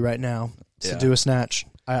mobility right now to do a snatch.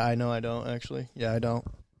 I know I don't actually. Yeah, I don't.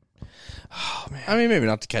 Oh man. I mean, maybe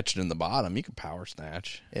not to catch it in the bottom. You can power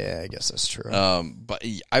snatch. Yeah, I guess that's true. But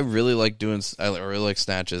I really like I really like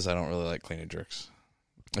snatches. I don't really like clean and jerks.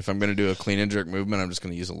 If I'm going to do a clean and jerk movement, I'm just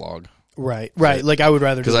going to use a log. Right. Like I would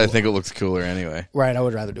rather because I think it looks cooler anyway. Right, I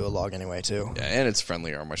would rather do a log anyway too. Yeah, and it's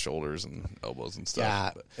friendlier on my shoulders and elbows and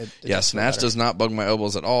stuff. Yeah, snatch does not bug my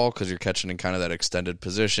elbows at all because you're catching in kind of that extended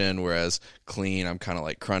position. Whereas clean, I'm kind of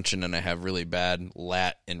like crunching and I have really bad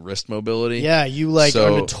lat and wrist mobility. Yeah, you are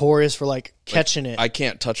notorious for like catching it. I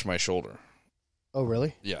can't touch my shoulder. Oh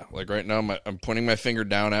really? Yeah, like right now I'm pointing my finger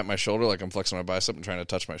down at my shoulder, like I'm flexing my bicep and trying to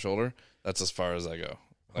touch my shoulder. That's as far as I go.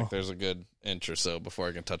 Like there's a good inch or so before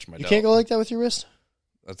I can touch my delt. You can't go like that with your wrist?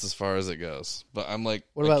 That's as far as it goes. But I'm like...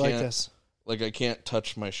 What about like this? Like I can't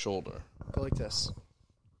touch my shoulder. Go like this.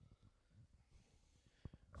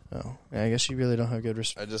 Oh, yeah, I guess you really don't have good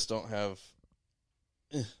wrist. I just don't have...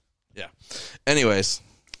 Yeah. Anyways,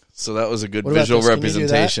 so that was a good visual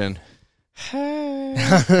representation.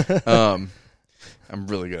 I'm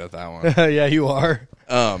really good at that one. Yeah, you are.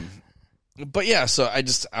 But yeah, so I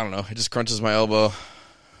don't know. It just crunches my elbow.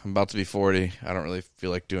 I'm about to be 40. I don't really feel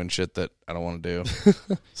like doing shit that I don't want to do.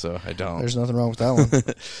 So I don't. There's nothing wrong with that one.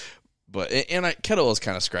 But kettlebells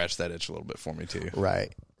kind of scratched that itch a little bit for me too.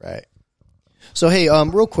 Right. So hey,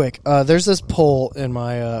 real quick, there's this poll in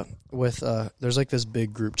my there's like this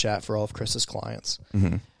big group chat for all of Chris's clients,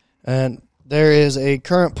 and there is a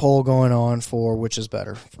current poll going on for which is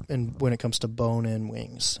better, and when it comes to bone-in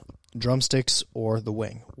wings, drumsticks or the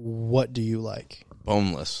wing. What do you like?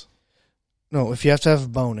 Boneless. No, if you have to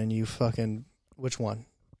have bone and you fucking... Which one?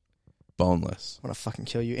 Boneless. I'm going to fucking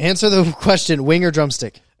kill you. Answer the question, wing or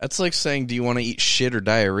drumstick? That's like saying, do you want to eat shit or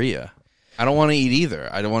diarrhea? I don't want to eat either.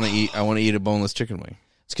 I want to eat a boneless chicken wing.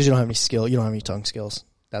 It's because you don't have any skill. You don't have any tongue skills.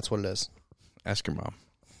 That's what it is. Ask your mom.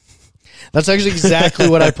 That's actually exactly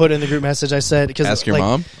what I put in the group message. I said... Ask your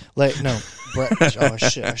mom? No. Oh,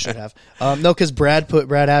 shit, I should have. No, because Brad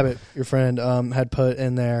Abbott, your friend, had put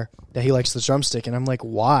in there that he likes the drumstick, and I'm like,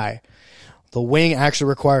 why? The wing actually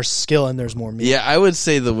requires skill, and there's more meat. Yeah, I would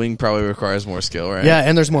say the wing probably requires more skill, right? Yeah,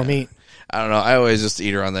 and there's more meat. I don't know. I always just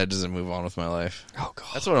eat around the edges and move on with my life. Oh, God.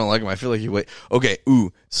 That's what I don't like them. I feel like you wait. Okay,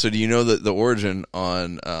 so do you know the origin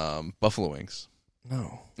on buffalo wings?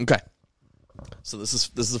 No. Okay. So this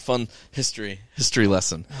is a fun history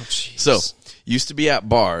lesson. Oh, jeez. So, used to be at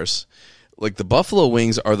bars, like the buffalo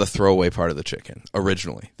wings are the throwaway part of the chicken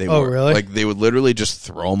originally. They were. Really? Like they would literally just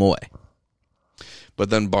throw them away. But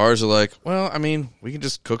then bars are like, well, I mean, we can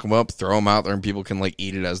just cook them up, throw them out there, and people can like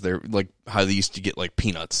eat it as they're like how they used to get like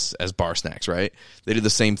peanuts as bar snacks, right? They did the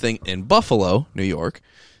same thing in Buffalo, New York,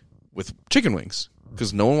 with chicken wings.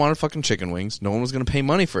 Because no one wanted fucking chicken wings. No one was going to pay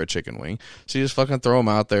money for a chicken wing. So you just fucking throw them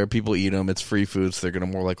out there. People eat them. It's free food, so they're going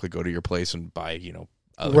to more likely go to your place and buy,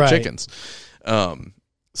 other chickens.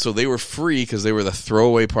 So they were free because they were the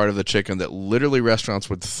throwaway part of the chicken that literally restaurants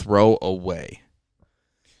would throw away.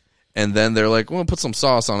 And then they're like, we'll put some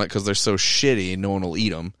sauce on it because they're so shitty and no one will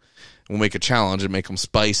eat them. We'll make a challenge and make them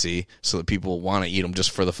spicy so that people will want to eat them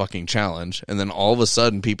just for the fucking challenge. And then all of a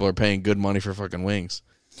sudden, people are paying good money for fucking wings.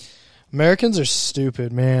 Americans are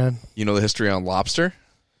stupid, man. You know the history on lobster?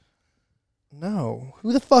 No.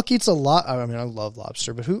 Who the fuck eats a lot? I mean, I love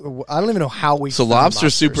lobster, but who? I don't even know how we. So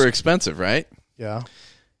lobster's super expensive, right? Yeah.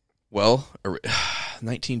 Well,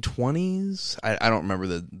 1920s. I don't remember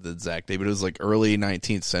the exact date, but it was like early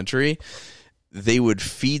 19th century. They would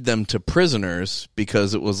feed them to prisoners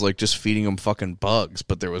because it was like just feeding them fucking bugs,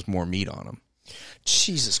 but there was more meat on them.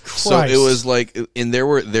 Jesus Christ! So it was like, and there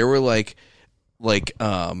were like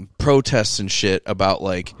protests and shit about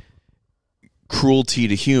like cruelty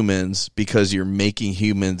to humans because you're making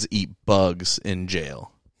humans eat bugs in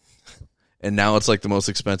jail. And now it's like the most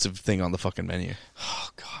expensive thing on the fucking menu. Oh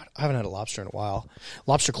God, I haven't had a lobster in a while.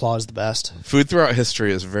 Lobster claw is the best. Food throughout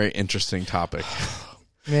history is a very interesting topic.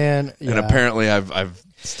 Man, yeah. And apparently I've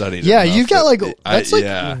studied. Yeah, you've got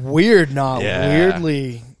weird,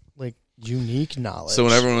 weirdly like unique knowledge. So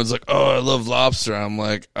when everyone was like, "Oh, I love lobster," I'm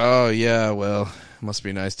like, "Oh yeah, well, it must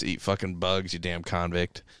be nice to eat fucking bugs, you damn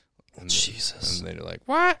convict." And Jesus. And they're like,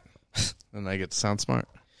 "What?" And I get to sound smart.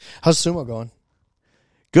 How's sumo going?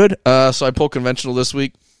 Good. So I pulled conventional this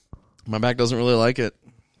week. My back doesn't really like it.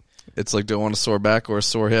 It's like, do I want a sore back or a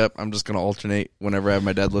sore hip? I'm just going to alternate whenever I have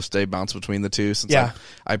my deadlift day, bounce between the two. Since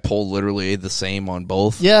I pull literally the same on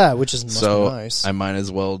both. Yeah, which is so nice. I might as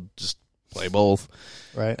well just play both.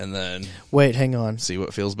 Right. And then wait, hang on. See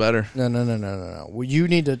what feels better. No. Well, you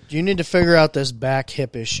need to figure out this back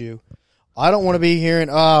hip issue. I don't want to be hearing,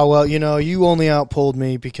 "Oh, well, you only outpulled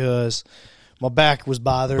me because my back was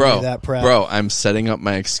bothering me that prep." Bro, I'm setting up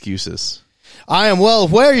my excuses. I am well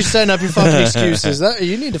aware you're setting up your fucking excuses.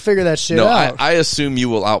 You need to figure that shit out. I assume you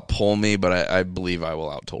will outpull me, but I believe I will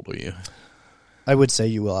outtotal you. I would say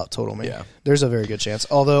you will outtotal me. Yeah. There's a very good chance.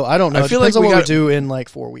 Although, I don't know. It depends on what we do in like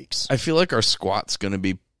 4 weeks. I feel like our squat's going to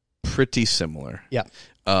be pretty similar. Yeah.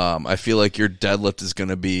 I feel like your deadlift is going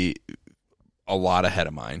to be a lot ahead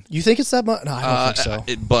of mine. You think it's that much? No, I don't think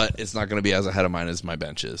so. But it's not going to be as ahead of mine as my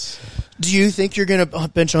bench is. Do you think you're going to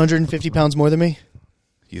bench 150 pounds more than me?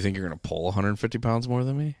 You think you're going to pull 150 pounds more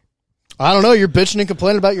than me? I don't know. You're bitching and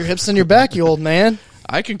complaining about your hips and your back, you old man.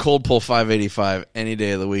 I can cold pull 585 any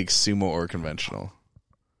day of the week, sumo or conventional.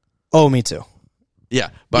 Oh, me too.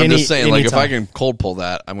 Yeah, but I'm just saying, like, if I can cold pull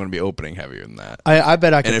that, I'm going to be opening heavier than that. I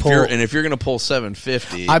bet I could pull. And if you're going to pull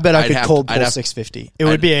 750, I bet I could cold pull 650. It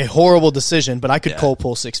would be a horrible decision, but I could cold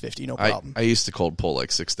pull 650, no problem. I used to cold pull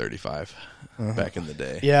like 635 back in the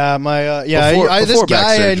day. Yeah, before this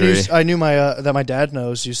guy I knew that my dad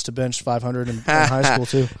knows used to bench 500 in high school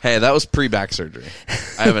too. Hey, that was pre-back surgery.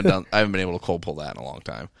 I haven't been able to cold pull that in a long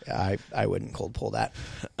time. Yeah, I wouldn't cold pull that.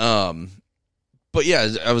 But yeah,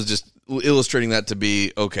 I was just illustrating that to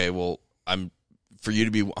be okay. Well, for you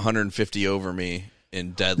to be 150 over me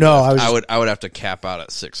in deadlift. No, I would have to cap out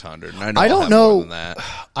at 600. And I don't know more than that.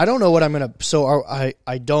 I don't know what I'm gonna. So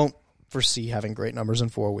I don't foresee having great numbers in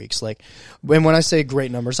 4 weeks. Like when I say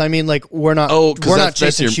great numbers, I mean like we're not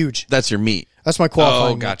chasing huge. That's your meat. That's my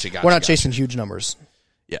qualifying. Oh, gotcha. We're not chasing huge numbers.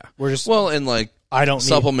 Yeah, we're just and like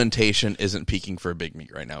supplementation isn't peaking for a big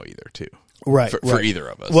meat right now either, too. Right, for either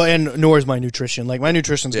of us. Well, and nor is my nutrition. Like my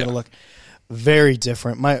nutrition's going to look very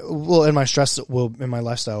different. And my stress and my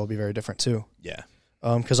lifestyle will be very different too. Yeah.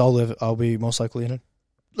 Because I'll be most likely in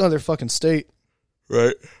another fucking state.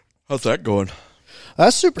 Right. How's that going?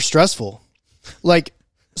 That's super stressful. Like,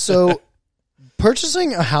 so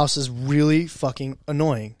purchasing a house is really fucking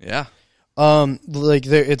annoying. Yeah.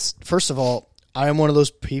 It's first of all, I am one of those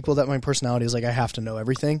people that my personality is like I have to know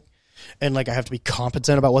everything. And, like, I have to be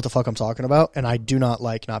competent about what the fuck I'm talking about, and I do not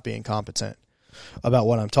like not being competent about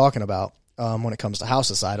what I'm talking about when it comes to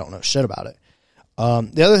houses. I don't know shit about it.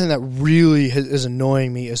 The other thing that really is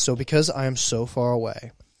annoying me is because I am so far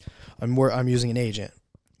away, I'm using an agent.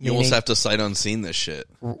 You almost have to sight unseen this shit.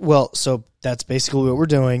 Well, so that's basically what we're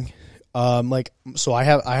doing. So I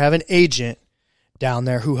have an agent down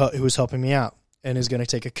there who is helping me out and is going to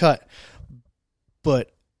take a cut.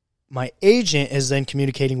 But my agent is then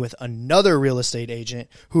communicating with another real estate agent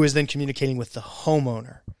who is then communicating with the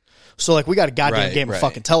homeowner. So, like, we got a goddamn game of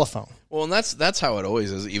fucking telephone. Well, and that's how it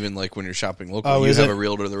always is. Even like when you're shopping locally, you have a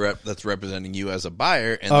realtor that's representing you as a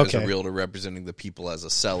buyer, and there's a realtor representing the people as a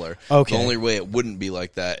seller. Okay. The only way it wouldn't be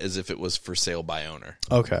like that is if it was for sale by owner.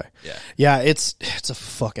 Okay. Yeah. Yeah, it's a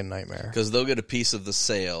fucking nightmare. Because they'll get a piece of the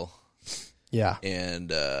sale. Yeah. And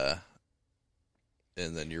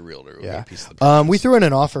then your realtor will get a piece of the purchase. We threw in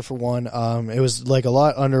an offer for one. It was like a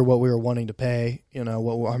lot under what we were wanting to pay. You know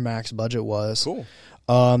what our max budget was. Cool.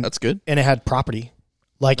 That's good. And it had property.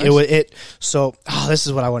 Like nice. So this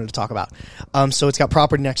is what I wanted to talk about. So it's got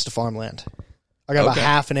property next to farmland. I got about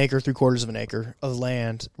half an acre, 3/4 of an acre of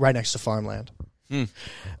land right next to farmland. I'm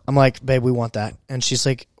like, babe, we want that. And she's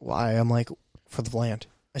like, why? I'm like, for the land.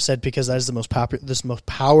 I said, because that is the most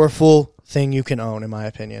powerful thing you can own, in my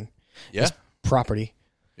opinion. Yeah. Property.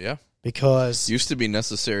 Yeah. Because it used to be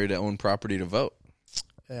necessary to own property to vote.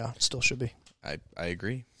 Yeah, still should be. I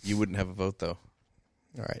agree. You wouldn't have a vote, though.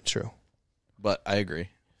 All right, true. But I agree.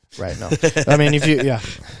 Right, no. I mean, if you,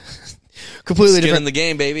 completely Skin different. in the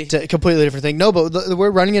game, baby. Completely different thing. No, but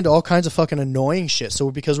we're running into all kinds of fucking annoying shit.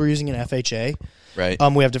 So because we're using an FHA, right?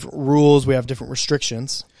 We have different rules. We have different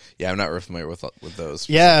restrictions. Yeah, I'm not real familiar with those.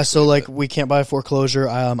 Yeah, so like we can't buy a foreclosure.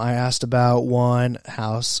 I asked about one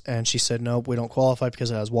house, and she said, nope, we don't qualify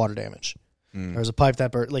because it has water damage. There's a pipe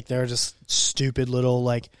that burst. Like, they're just stupid little,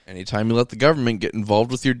 like... Anytime you let the government get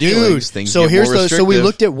involved with your dealings, things so get here's more restrictive. So we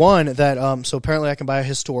looked at one that, so apparently I can buy a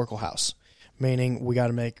historical house, meaning we got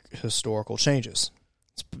to make historical changes.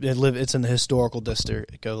 It's in the historical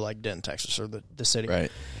district. It goes like Denton, Texas, or the city.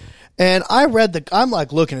 Right. And I'm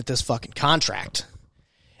like looking at this fucking contract.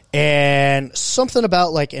 And something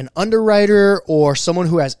about like an underwriter or someone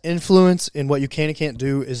who has influence in what you can and can't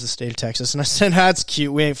do is the state of Texas. And I said, that's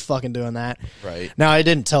cute. We ain't fucking doing that. Right. Now, I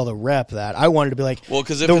didn't tell the rep that. I wanted to be like, well,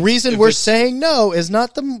 because the reason we're saying no is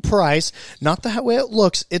not the price, not the way it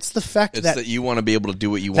looks. It's the fact that you want to be able to do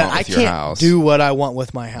what you want with your house. I can't do what I want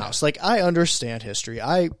with my house. Like, I understand history.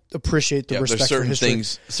 I appreciate the respect for history.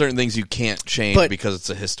 Certain things you can't change because it's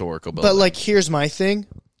a historical building. But like, here's my thing.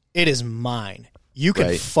 It is mine. You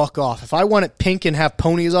can fuck off. If I want it pink and have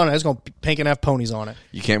ponies on it, it's going to be pink and have ponies on it.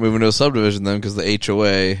 You can't move into a subdivision then because the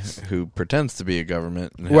HOA, who pretends to be a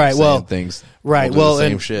government, and things,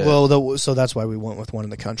 same shit. So that's why we went with one in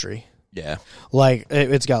the country. Yeah, like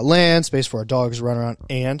it's got land, space for our dogs to run around,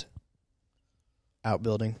 and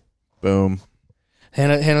outbuilding. Boom.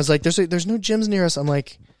 Hannah's like, there's no gyms near us. I'm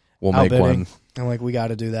like, we'll make one. I'm like, we got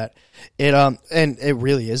to do that. It and it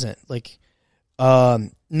really isn't like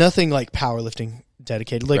nothing like powerlifting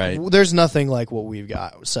dedicated. Like there's nothing like what we've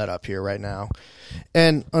got set up here right now.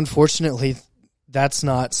 And unfortunately, that's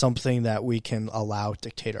not something that we can allow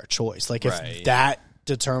dictate our choice. Like if that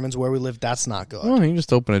determines where we live, that's not good. Well, you can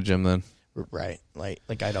just open a gym then. Right.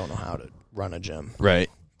 Like I don't know how to run a gym. Right.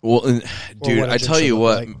 Well, dude, I tell you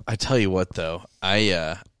what though.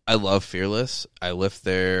 I love Fearless. I lift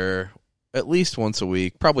there at least once a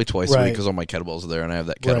week, probably twice a week because all my kettlebells are there and I have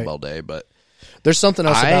that kettlebell day, but there's something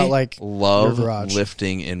else about like love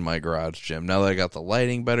lifting in my garage gym. Now that I got the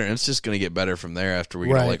lighting better, and it's just going to get better from there after we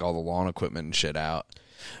get like all the lawn equipment and shit out.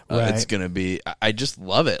 It's going to be. I just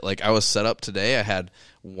love it. Like I was set up today. I had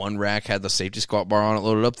one rack had the safety squat bar on it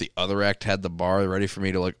loaded up. The other rack had the bar ready for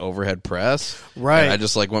me to like overhead press. Right. And I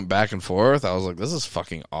just like went back and forth. I was like, this is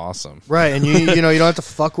fucking awesome. Right. And you don't have to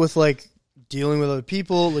fuck with like dealing with other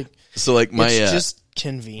people. Like so like my it's just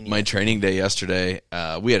convenient. My training day yesterday,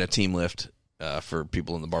 we had a team lift. For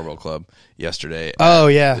people in the barbell club yesterday. Oh,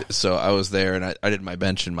 yeah. So I was there, and I did my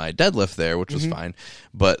bench and my deadlift there, which was fine.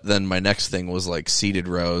 But then my next thing was, like, seated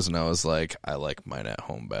rows, and I was like, I like mine at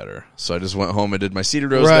home better. So I just went home and did my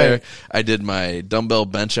seated rows there. I did my dumbbell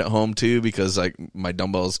bench at home, too, because like my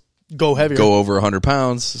dumbbells go heavier, go over 100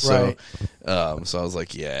 pounds. So, so I was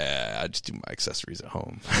like, yeah, I just do my accessories at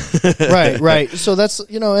home. Right. So that's,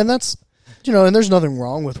 and that's... and there's nothing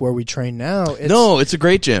wrong with where we train now. It's a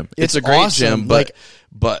great gym. It's a great awesome. gym,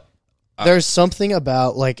 but there's something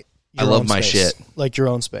about like I love my shit, like your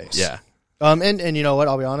own space. Yeah. And you know what?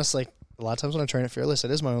 I'll be honest. Like a lot of times when I train at Fearless, it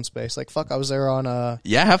is my own space. Like fuck, I was there on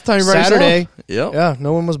halftime Saturday. Yep. Yeah,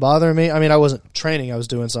 no one was bothering me. I mean, I wasn't training. I was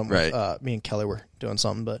doing something. With, me and Kelly were doing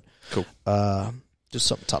something, but cool. Just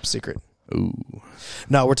something top secret. Ooh.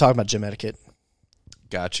 No, we're talking about gym etiquette.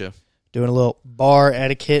 Gotcha. Doing a little bar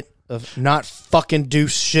etiquette. Of not fucking do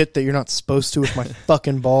shit that you're not supposed to with my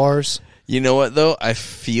fucking bars. You know what, though? I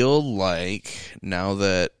feel like now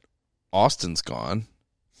that Austin's gone,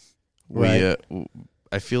 I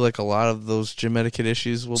feel like a lot of those gym etiquette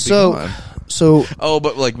issues will be gone.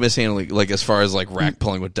 but like mishandling, like as far as like rack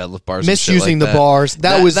pulling with deadlift bars, misusing like the bars.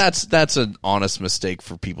 That's an honest mistake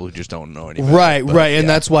for people who just don't know anything. Right, and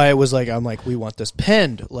that's why it was like I'm like we want this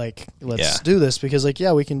pinned. Like let's do this because like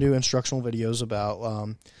we can do instructional videos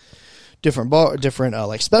about different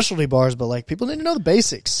like specialty bars, but like people need to know the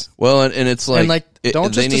basics. Well, and it's like,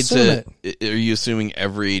 don't just assume it. Are you assuming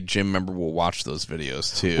every gym member will watch those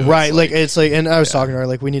videos too? Right, it's like, and I was talking to her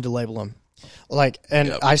like we need to label them. Like,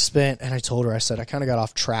 and I told her, I said I kind of got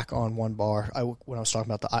off track on one bar. When I was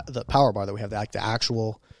talking about the power bar that we have, the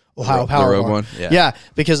actual Ohio power bar one,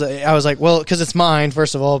 because I was like, well, because it's mine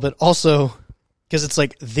first of all, but also because it's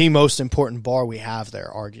like the most important bar we have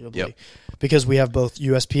there, arguably. Because we have both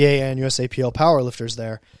USPA and USAPL powerlifters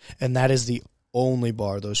there, and that is the only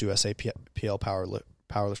bar those USAPL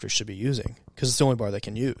powerlifters should be using because it's the only bar they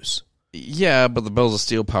can use. Yeah, but the Bells of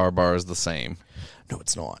Steel power bar is the same. No,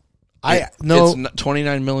 it's not. It's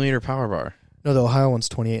 29 millimeter power bar. No, the Ohio one's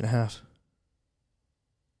 28.5.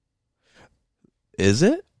 Is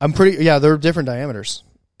it? I'm pretty. Yeah, they're different diameters.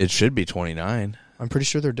 It should be 29. I'm pretty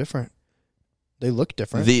sure they're different. They look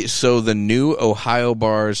different. So the new Ohio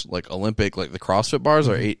bars, like Olympic, like the CrossFit bars,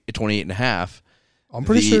 are 28.5. I'm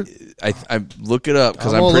pretty sure. I look it up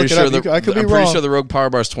because I'm pretty sure pretty sure the Rogue Power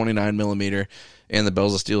Bar is 29 millimeter, and the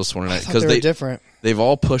Bells of Steel is 29 because they're different. They've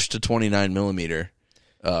all pushed to 29 millimeter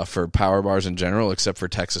for power bars in general, except for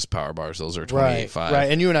Texas power bars. Those are 28.5.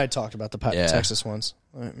 Right. And you and I talked about the Texas ones.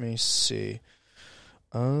 Let me see.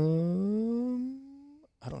 I don't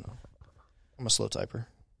know. I'm a slow typer.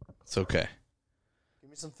 It's okay. Give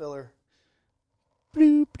me some filler.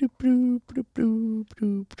 Bloop, bloop, bloop, bloop, bloop,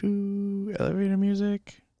 bloop, bloop. Elevator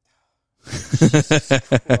music.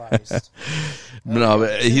 Christ. No,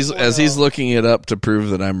 but he's looking it up to prove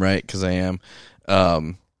that I'm right because I am.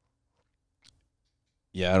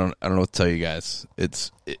 Yeah, I don't know what to tell you guys. There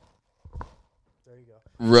you go.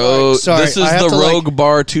 Rogue. Sorry, this is the Rogue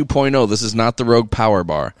Bar 2.0. This is not the Rogue Power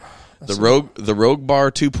Bar. The Rogue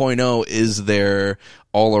Bar 2.0 is their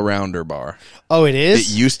all-arounder bar. Oh, it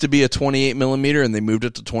is? It used to be a 28 millimeter, and they moved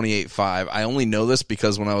it to 28.5. I only know this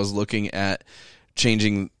because when I was looking at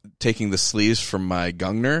taking the sleeves from my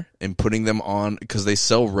Gungner and putting them on, because they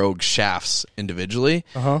sell Rogue shafts individually,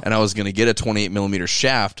 and I was going to get a 28 millimeter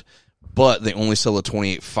shaft, but they only sell the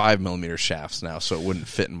 28.5 millimeter shafts now, so it wouldn't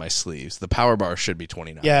fit in my sleeves. The power bar should be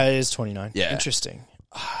 29. Yeah, it is 29. Yeah. Interesting.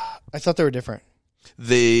 I thought they were different.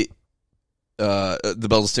 The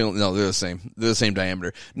Bells of Steel, no, they're the same. They're the same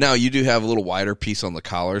diameter. Now, you do have a little wider piece on the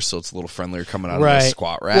collar, so it's a little friendlier coming out of the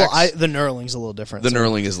squat racks. Well, the knurling's a little different. The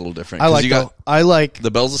knurling is a little different. I like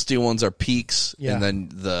the Bells of Steel ones are peaks, and then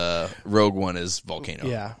the Rogue one is Volcano.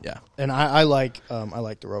 Yeah. And I like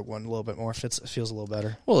the Rogue one a little bit more. It feels a little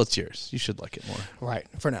better. Well, it's yours. You should like it more. Right,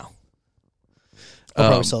 for now. I'll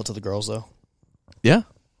probably sell it to the girls, though. Yeah.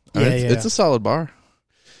 It's a solid bar.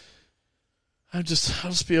 I'll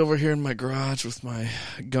just be over here in my garage with my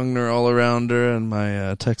Gungner all-arounder and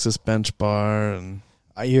my Texas bench bar. And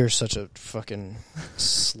you're such a fucking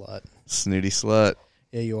slut. Snooty slut.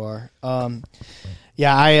 Yeah, you are.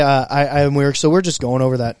 Yeah, I'm weird. So we're just going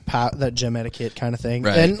over that gym etiquette kind of thing.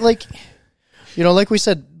 Right. And like we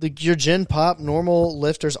said, your gym pop, normal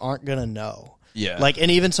lifters aren't going to know. Yeah.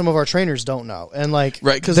 And even some of our trainers don't know. And right,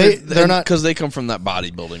 because they're not, because they come from that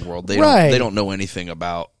bodybuilding world. They don't know anything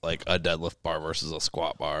about like a deadlift bar versus a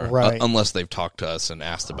squat bar, unless they've talked to us and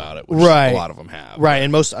asked about it, which a lot of them have. Right,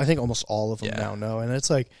 and I think almost all of them now know. And it's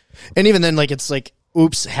like, and even then, like it's like,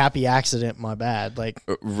 oops, happy accident, my bad. Like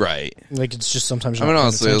right, like it's just sometimes. You're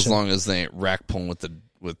honestly, as long as they ain't rack pulling with the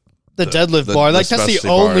deadlift bar, like that's the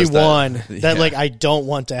only one that like I don't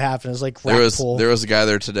want to happen. Is like rack pull. There was a guy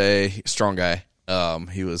there today, strong guy.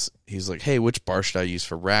 He's like, hey, which bar should I use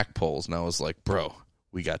for rack pulls? And I was like, bro,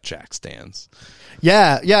 we got jack stands.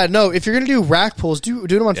 Yeah. No, if you're gonna do rack pulls, do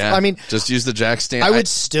them on. I mean, just use the jack stand. I would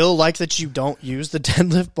still like that you don't use the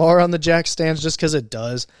deadlift bar on the jack stands, just because it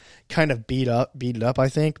does kind of beat it up. I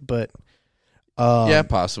think, but. Yeah,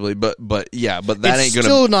 possibly, but that ain't gonna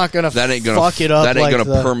still not gonna fuck it up. That ain't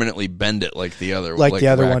gonna permanently bend it like the other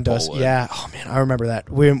one does. Yeah. Oh man, I remember that.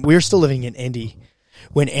 We were still living in Indy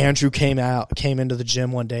when Andrew came into the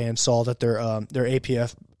gym one day and saw that their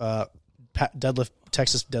APF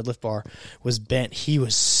Texas deadlift bar was bent. He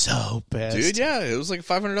was so pissed, dude. Yeah, it was like a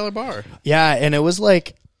 $500 bar. Yeah, and it was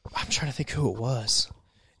like, I'm trying to think who it was.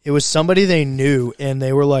 It was somebody they knew, and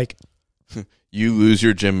they were like. You lose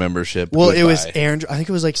your gym membership. Well, It was Andrew. I think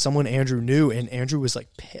it was like someone Andrew knew, and Andrew was like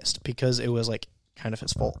pissed because it was like kind of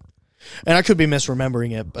his fault. And I could be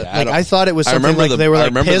misremembering it, but I thought it was something like they were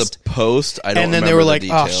like pissed. The post. I don't. And then they were like,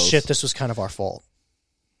 "Oh shit, this was kind of our fault."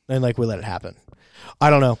 and like we let it happen. I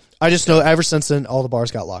don't know. I just know ever since then, all the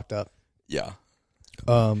bars got locked up. Yeah.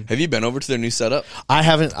 Have you been over to their new setup? I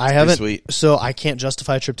haven't. Sweet. So I can't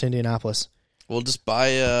justify a trip to Indianapolis. Well, just buy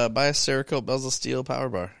a Cerakote Bezel Steel power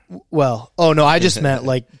bar. Well, oh no, I just meant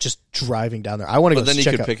like just driving down there. I want to go. But then you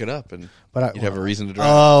check could out. pick it up, and you'd have a reason to drive.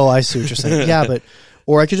 Oh, I see what you're saying. Yeah, but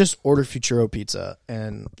or I could just order Futuro pizza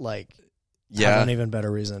and like have an even better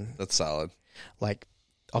reason. That's solid. Like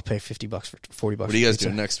I'll pay $50 for $40. What are you guys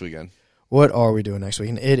doing next weekend? What are we doing next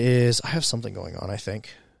weekend? It is. I have something going on. I think.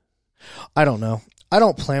 I don't know. I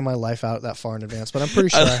don't plan my life out that far in advance, but I'm pretty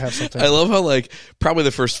sure I have something. I love how like probably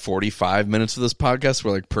the first 45 minutes of this podcast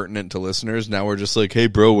were like pertinent to listeners. Now we're just like, hey,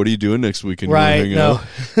 bro, what are you doing next weekend? Right? No.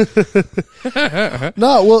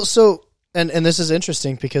 No. Well, so and this is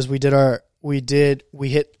interesting because we hit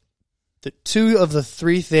the 2 of the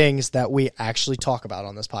 3 things that we actually talk about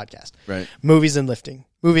on this podcast. Right. Movies and lifting,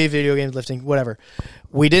 video games, lifting, whatever.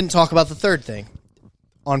 We didn't talk about the third thing.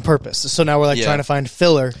 On purpose. So now we're like trying to find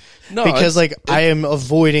filler because I am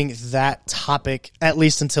avoiding that topic at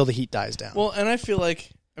least until the heat dies down. Well, and I feel like,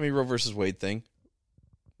 Roe versus Wade thing,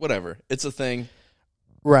 whatever. It's a thing.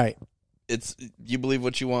 Right. You believe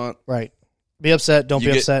what you want. Right. Be upset. Don't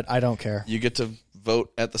be upset. I don't care. You get to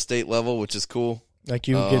vote at the state level, which is cool. Like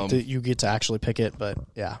you get to actually pick it, but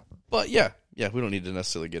yeah. But yeah, we don't need to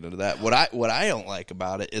necessarily get into that. What I don't like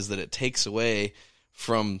about it is that it takes away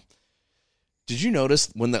from. Did you notice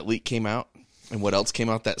when that leak came out and what else came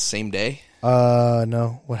out that same day?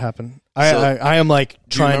 No. What happened? I am like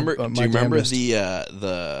trying. Do you remember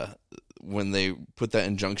the when they put that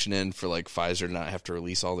injunction in for like Pfizer to not have to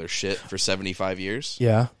release all their shit for 75 years?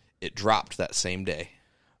 Yeah. It dropped that same day.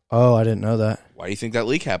 Oh, I didn't know that. Why do you think that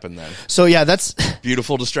leak happened then? So yeah, that's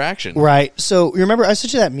beautiful distraction. Right. So remember, I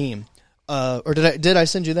sent you that meme. Or did I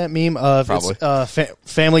send you that meme of Probably.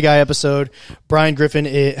 Family Guy episode? Brian Griffin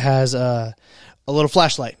has a little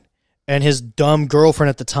flashlight, and his dumb girlfriend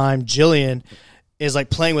at the time, Jillian, is like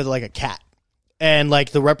playing with it like a cat, and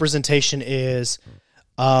like the representation is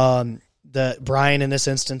the Brian in this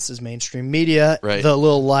instance is mainstream media. Right. The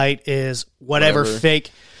little light is whatever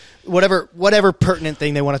fake. Whatever pertinent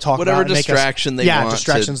thing they want to talk whatever about. Whatever distraction they want to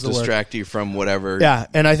distract word. You from whatever. Yeah,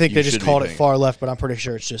 and I think they just called it far left, but I'm pretty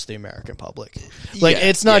sure it's just the American public. Like,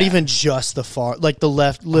 it's not even just the far, like the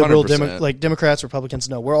left, liberal, Democrats, Republicans.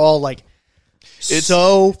 No, we're all like it's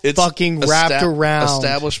fucking wrapped around.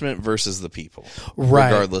 Establishment versus the people,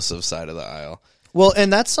 right? Regardless of side of the aisle. Well,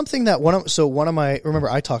 and that's something that remember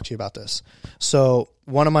I talked to you about this. So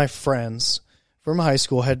one of my friends from high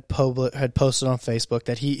school had posted on Facebook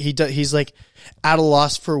that he's like at a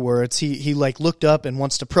loss for words. He like looked up and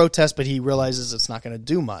wants to protest, but he realizes it's not going to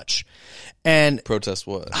do much. And protest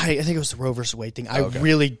what? I think it was the Roe versus Wade thing. I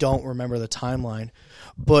really don't remember the timeline,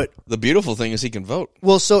 but the beautiful thing is he can vote.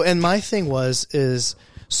 Well, so and my thing is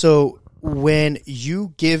when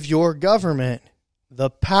you give your government the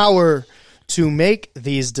power to make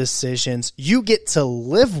these decisions, you get to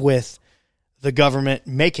live with the government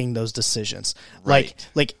making those decisions. Right.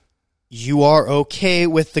 Like you are okay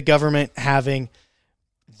with the government having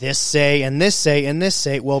this say and this say and this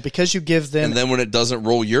say. Well, because you give them... And then when it doesn't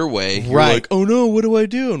roll your way, you're like, oh no, what do I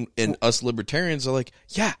do? And us libertarians are like,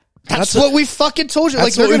 yeah. That's what we fucking told you.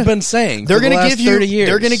 That's what we've been saying for the last 30 years.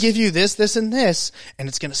 They're going to give you this, this, and this, and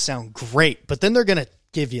it's going to sound great. But then they're going to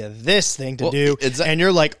give you this thing to do, and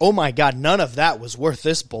you're like, oh my God, none of that was worth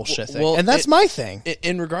this bullshit thing. And that's my thing.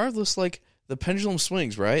 And regardless, like, the pendulum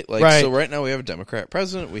swings, right? Like, so right now we have a Democrat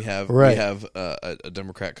president, we have a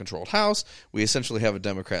Democrat-controlled House, we essentially have a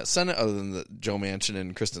Democrat Senate, other than the Joe Manchin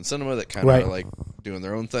and Kristen Sinema that kind of are like doing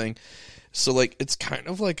their own thing. So like, it's kind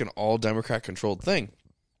of like an all Democrat-controlled thing.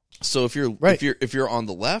 So if you're on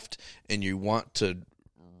the left and you want to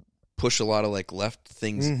push a lot of like left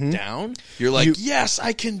things down, you're like, yes,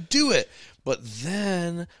 I can do it. But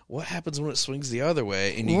then what happens when it swings the other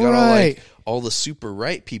way and you got all the super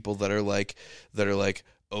right people that are like,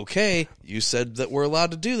 okay, you said that we're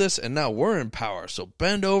allowed to do this and now we're in power, so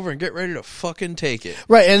bend over and get ready to fucking take it.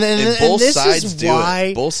 Right, and both sides do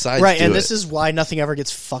it. Both sides do it. Right, and this is why nothing ever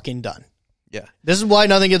gets fucking done. Yeah. This is why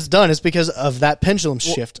nothing gets done. It's because of that pendulum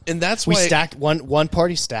shift. And that's why... We stacked one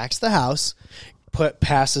party stacks the House,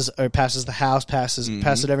 passes the House,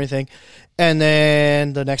 passes everything, and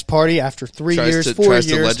then the next party after 4 years tries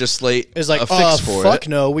to legislate is like, a fix for fuck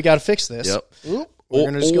no, we got to fix this. Yep. We're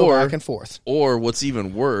going to just go back and forth. Or what's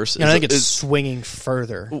even worse, and I think it's swinging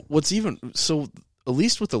further. What's even so, at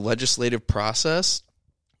least with the legislative process,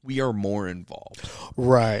 we are more involved,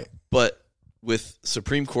 right? But with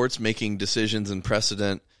Supreme Courts making decisions and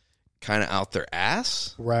precedent kind of out their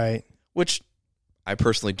ass, right? Which I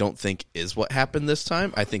personally don't think is what happened this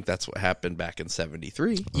time. I think that's what happened back in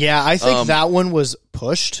 73. Yeah, I think that one was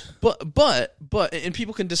pushed. But and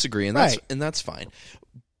people can disagree, and that's fine.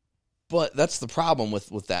 But that's the problem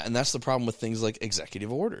with that, and that's the problem with things like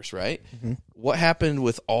executive orders, right? Mm-hmm. What happened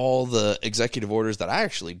with all the executive orders that I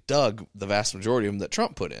actually dug the vast majority of them that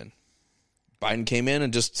Trump put in? Biden came in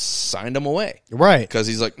and just signed them away. Right. Because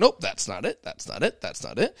he's like, nope, that's not it. That's not it. That's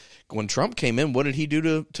not it. When Trump came in, what did he do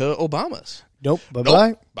to Obama's? Nope. Bye-bye.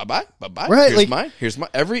 Nope. Bye-bye. Bye-bye. Right. Here's my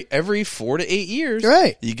every 4 to 8 years.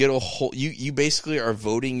 Right. You get a whole you basically are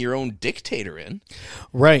voting your own dictator in.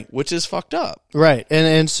 Right. Which is fucked up. Right.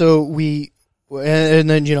 And so and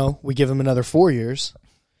then, we give him another 4 years.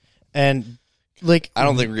 And I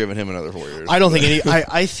don't think we're giving him another 4 years. I don't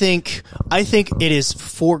think I think it is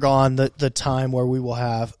foregone the time where we will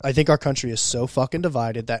have. I think our country is so fucking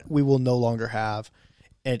divided that we will no longer have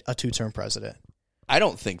a 2-term president. I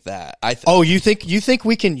don't think that. You think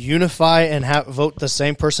we can unify and vote the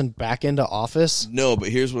same person back into office? No, but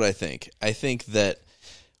here's what I think. I think that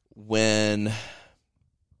when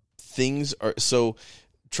things are so,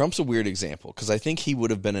 Trump's a weird example because I think he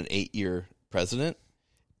would have been an 8-year president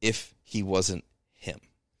if he wasn't him.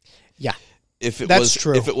 Yeah. That's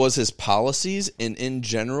true. If it was his policies, and in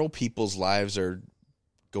general, people's lives are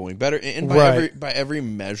going better, and by every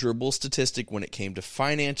measurable statistic, when it came to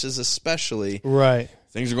finances, especially,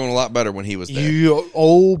 things are going a lot better when he was there.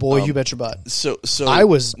 You bet your butt. So I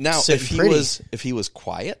was now if he was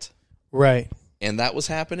quiet, right, and that was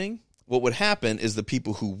happening, what would happen is the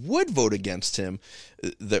people who would vote against him,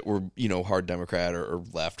 that were hard Democrat or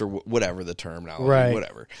left or whatever the term now,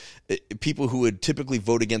 whatever, people who would typically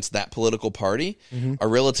vote against that political party are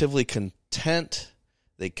relatively content.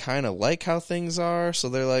 They kind of like how things are, so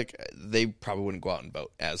they're like, they probably wouldn't go out and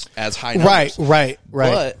vote as high numbers. Right.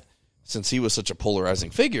 But since he was such a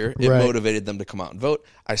polarizing figure, it motivated them to come out and vote.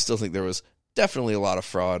 I still think there was definitely a lot of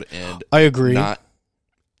fraud and I agree, not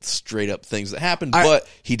straight up things that happened, but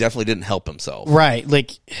he definitely didn't help himself. Right,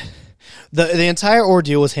 the entire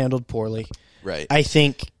ordeal was handled poorly. Right, I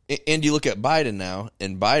think. And you look at Biden now,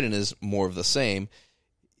 and Biden is more of the same.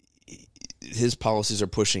 His policies are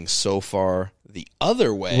pushing so far the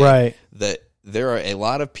other way that there are a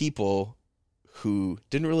lot of people who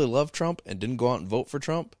didn't really love Trump and didn't go out and vote for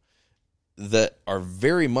Trump that are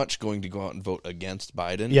very much going to go out and vote against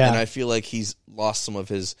Biden. Yeah. And I feel like he's lost some of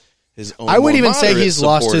his own. I would even say he's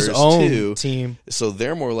lost his own team. So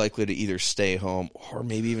they're more likely to either stay home or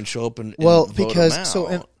maybe even show up and vote because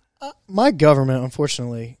him out. My government,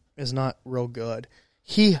 unfortunately, is not real good.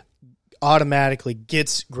 He automatically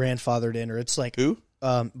gets grandfathered in, or it's like who?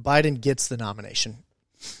 Biden gets the nomination,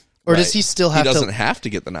 or does he still have? He doesn't have to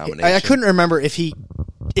get the nomination. I couldn't remember if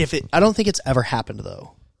it. I don't think it's ever happened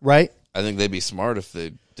though, right? I think they'd be smart if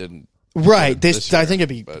they didn't. Right. I think it'd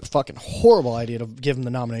be a fucking horrible idea to give him the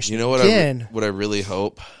nomination. You know what? What I really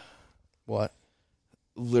hope. What?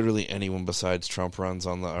 Literally anyone besides Trump runs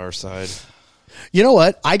on our side. You know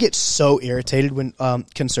what? I get so irritated when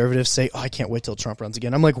conservatives say, "Oh, I can't wait till Trump runs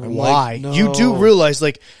again." I'm like, why? No. You do realize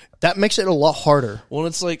that makes it a lot harder. Well,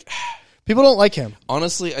 it's like people don't like him.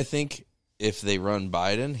 Honestly, I think if they run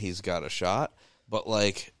Biden, he's got a shot. But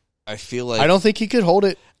I feel like I don't think he could hold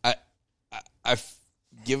it. I've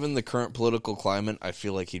given the current political climate, I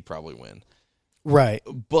feel like he'd probably win. Right.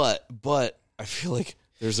 But I feel like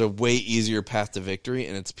there's a way easier path to victory,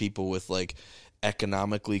 and it's people with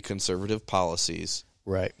economically conservative policies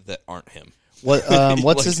that aren't him.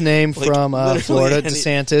 What's his name from Florida?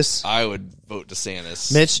 DeSantis. I would vote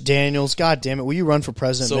DeSantis. Mitch Daniels. God damn it. Will you run for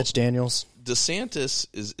president, Mitch Daniels? DeSantis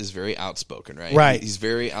is very outspoken, right? Right. He's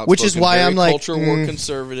very outspoken. Which is why I'm culture war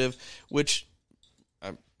conservative, which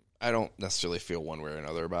I don't necessarily feel one way or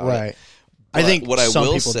another about it. Right. I think what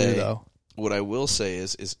some people do, though. What I will say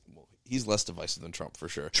is he's less divisive than Trump for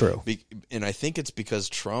sure. True. And I think it's because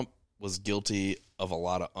Trump was guilty of a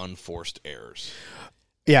lot of unforced errors.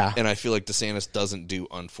 Yeah. And I feel like DeSantis doesn't do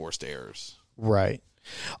unforced errons. Right.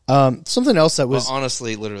 Something else that was... Well,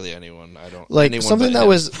 honestly, literally anyone. I don't... something that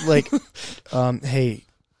was hey,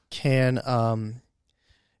 can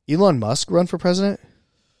Elon Musk run for president?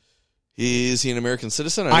 Is he an American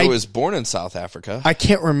citizen? I know he was born in South Africa. I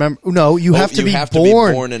can't remember. No, you have to be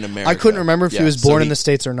born in America. I couldn't remember if he was born in the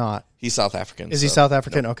States or not. He's South African. Is he South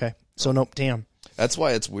African? Nope. Okay. So, nope. Damn. That's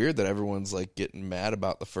why it's weird that everyone's getting mad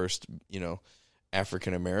about the first,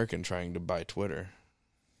 African American trying to buy Twitter.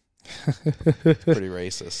 Pretty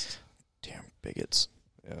racist. Damn bigots.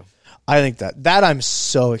 Yeah. I think that I'm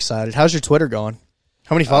so excited. How's your Twitter going?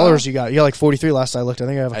 How many followers you got? You got 43 last I looked. I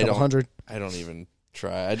think I have a couple hundred. I don't even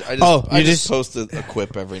try. I just post a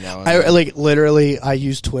quip every now and then. Literally, I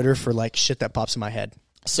use Twitter for like shit that pops in my head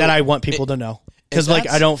that I want people to know. Because like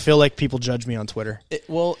I don't feel like people judge me on Twitter.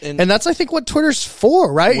 And that's I think what Twitter's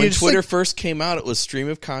for, right? When Twitter first came out, it was stream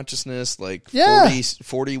of consciousness, like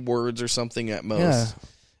 40 words or something at most.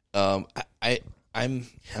 Yeah. I'm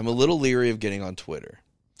a little leery of getting on Twitter,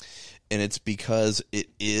 and it's because it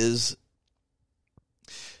is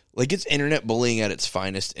like it's internet bullying at its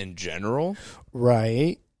finest in general,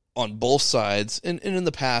 right? On both sides, and in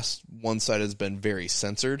the past, one side has been very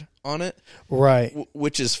censored on it, right?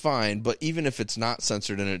 Which is fine, but even if it's not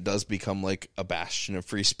censored and it does become like a bastion of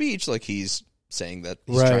free speech, like he's saying that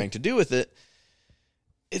he's trying to do with it,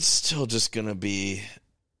 it's still just going to be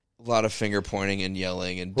a lot of finger pointing and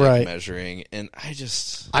yelling and dick measuring, and I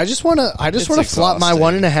just want to flop my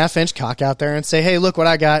 1.5 inch cock out there and say, hey, look what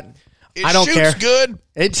I got. I don't care. Good.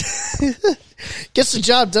 It gets the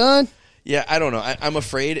job done. Yeah, I don't know. I'm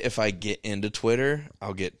afraid if I get into Twitter,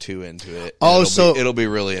 I'll get too into it. It'll be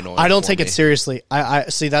really annoying. I don't take it seriously. I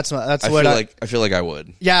see. I feel like I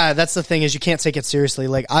would. Yeah, that's the thing is you can't take it seriously.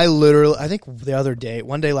 Like I think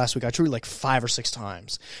one day last week, I tweeted like 5 or 6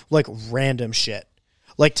 times, like random shit.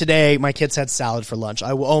 Like today, my kids had salad for lunch.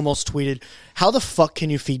 I almost tweeted, how the fuck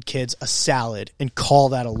can you feed kids a salad and call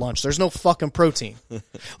that a lunch? There's no fucking protein.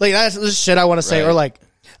 Like that's the shit I want to say. Or like,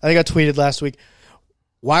 I think I tweeted last week,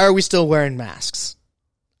 why are we still wearing masks?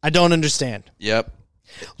 I don't understand. Yep.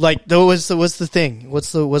 Like, what's the thing?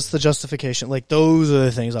 What's the justification? Like, those are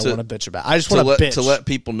the things I want to bitch about. I just want to bitch to let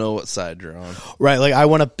people know what side you're on. Right. Like, I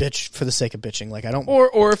want to bitch for the sake of bitching. Like, I don't.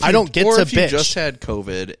 Or if I don't get to if bitch. You just had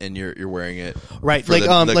COVID and you're wearing it. Right.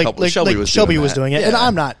 Like Shelby was doing it, and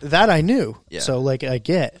I'm not. That I knew. Yeah. So like I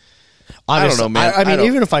get. Obviously, I don't know, man. I mean,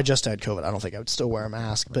 even if I just had COVID, I don't think I would still wear a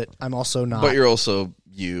mask. But I'm also not. But you're also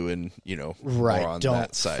you, and more on don't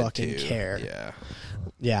that side fucking too. care. Yeah.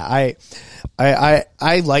 Yeah.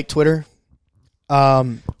 I like Twitter.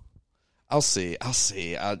 I'll see.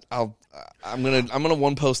 I'm gonna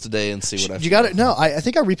one post a day and see what I. You got it. No, I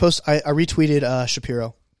think I retweeted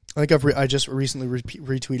Shapiro. I think I just recently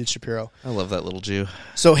retweeted Shapiro. I love that little Jew.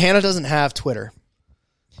 So Hannah doesn't have Twitter.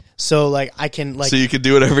 So like I can like. So you can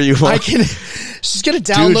do whatever you want. I can. She's gonna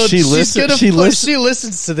download. Dude, she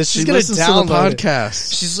listens to this. She's gonna download the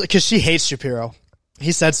podcast. She's because she hates Shapiro.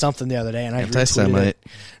 He said something the other day, and I anti-Semite. It.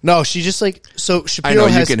 No, she just like so. Shapiro. I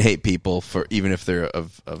know you can hate people for even if they're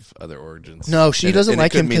of other origins. No, she doesn't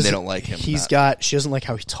like him because they don't like him. She doesn't like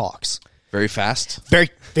how he talks. Very fast.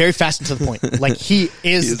 Very very fast and to the point. Like he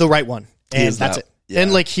is the right one, and that's it. Yeah.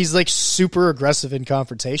 And like he's like super aggressive and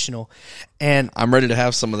confrontational, and I'm ready to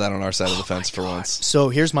have some of that on our side of the fence for once. So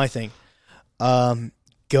here's my thing: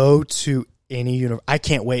 go to any university. I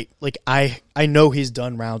can't wait. Like I know he's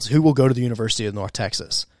done rounds. Who will go to the University of North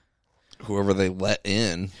Texas? Whoever they let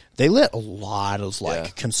in. They let a lot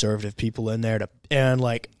of conservative people in there and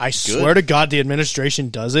like I swear to God, the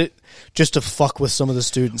administration does it just to fuck with some of the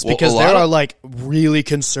students because there are like really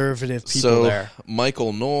conservative people there.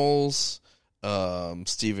 Michael Knowles.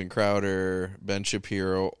 Steven Crowder, Ben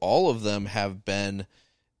Shapiro, all of them have been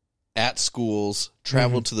at schools,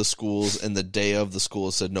 traveled to the schools, and the day of the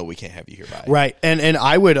school said, no, we can't have you here. Bye. Right. And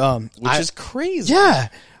I would, which is crazy. Yeah.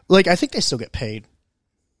 Like, I think they still get paid.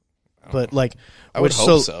 But like, I would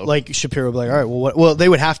hope so. Like Shapiro would be like, all right, well, they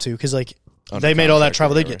would have to, cause like they made all that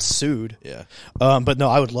travel, they'd get sued. Yeah. But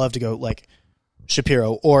no, I would love to go like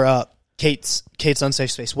Shapiro or, Kate's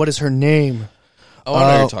Unsafe Space. What is her name? Oh, I know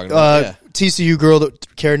what you're talking about. TCU girl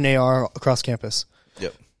that carried an AR across campus.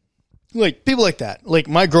 Yep. Like, people like that. Like,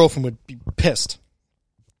 my girlfriend would be pissed.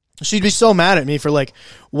 She'd be so mad at me for, like,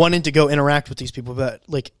 wanting to go interact with these people. But,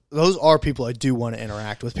 like, those are people I do want to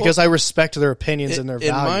interact with because I respect their opinions and their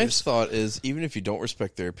values. And my thought is, even if you don't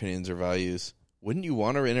respect their opinions or values, wouldn't you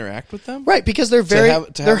want to interact with them? Right, because they're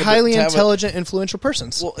they're highly intelligent, influential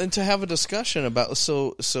persons. Well, and to have a discussion about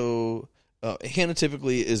Hannah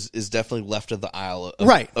typically is definitely left of the aisle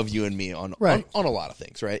of you and me on a lot of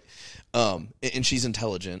things, right? And she's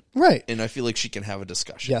intelligent, right? And I feel like she can have a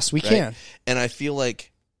discussion. Yes, we can. And I feel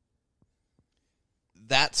like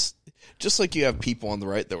that's just like you have people on the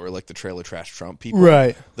right that were like the trailer trash Trump people,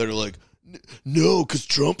 right? That are like, no, because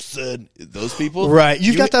Trump said those people, right?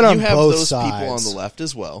 You've got that on both sides. You have those people on the left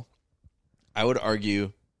as well. I would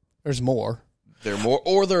argue there's more. They're more,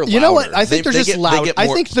 or they're louder. You know what? I think they're just loud. I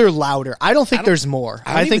think they're louder. I don't think there's more.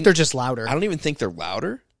 I think they're just louder. I don't even think they're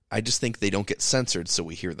louder. I just think they don't get censored, so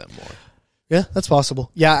we hear them more. Yeah, that's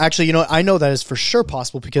possible. Yeah, actually, you know, I know that is for sure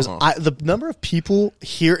possible because the number of people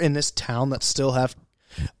here in this town that still have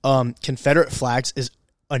Confederate flags is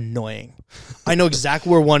annoying. I know exactly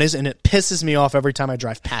where one is, and it pisses me off every time I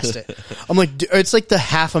drive past it. I'm like, it's like the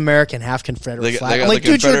half American, half Confederate flag. I'm like,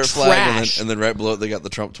 dude, you're trash. And then right below it, they got the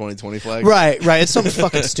Trump 2020 flag. Right. It's something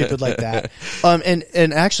fucking stupid like that.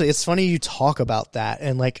 And actually, it's funny you talk about that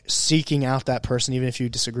and like seeking out that person, even if you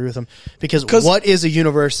disagree with them, because what is a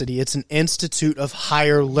university? It's an institute of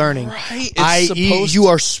higher learning. Right. I.e., you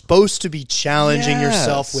are supposed to be challenging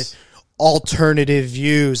yourself with alternative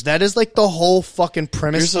views. That is like the whole fucking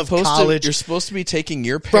premise of college. You're supposed to be taking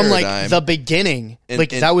your paradigm from like the beginning.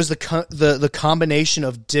 That was the combination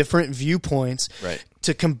of different viewpoints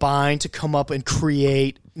to combine to come up and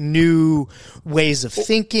create new ways of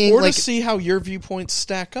thinking, or to see how your viewpoints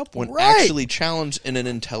stack up when actually challenged in an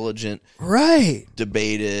intelligent,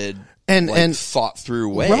 debated, and thought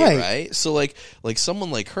through way, right? So like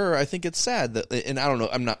someone like her, I think it's sad that, and I don't know,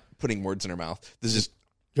 I'm not putting words in her mouth. This is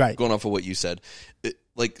going off of what you said.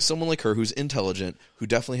 Like someone like her who's intelligent, who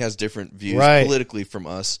definitely has different views politically from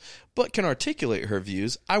us, but can articulate her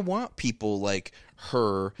views. I want people like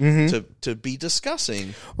her to be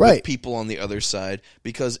discussing with people on the other side,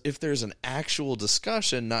 because if there's an actual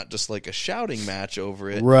discussion, not just like a shouting match over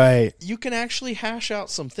it, you can actually hash out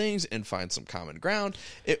some things and find some common ground,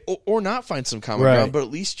 or not find some common ground, but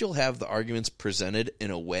at least you'll have the arguments presented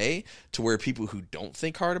in a way to where people who don't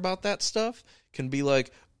think hard about that stuff can be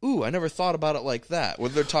like, ooh, I never thought about it like that.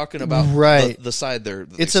 Whether they're talking about the side they're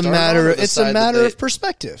it's a matter of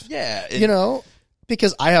perspective. Yeah.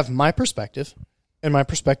 Because I have my perspective, and my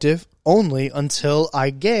perspective only until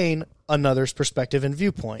I gain another's perspective and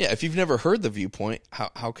viewpoint. Yeah, if you've never heard the viewpoint,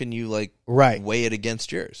 how can you weigh it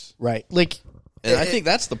against yours? Right. And I think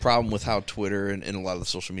that's the problem with how Twitter and a lot of the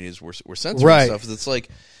social medias were censoring stuff, is it's like,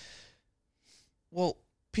 well,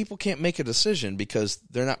 people can't make a decision because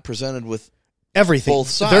they're not presented with everything. Both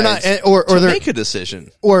sides. They're not, or to make a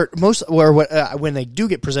decision. When they do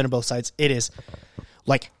get presented both sides, it is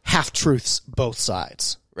like half truths both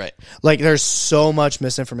sides. Right. Like there's so much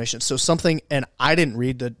misinformation. So something, and I didn't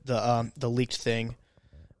read the leaked thing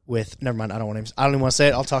with. Never mind. I don't even want to say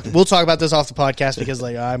it. We'll talk about this off the podcast because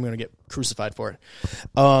I'm going to get crucified for it.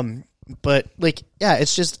 But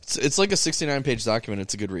it's just it's like a 69-page document.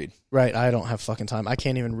 It's a good read. Right. I don't have fucking time. I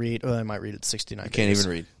can't even read. I might read it 69. Can't even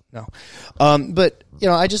read. No. But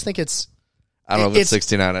I just think it's. I don't know if it's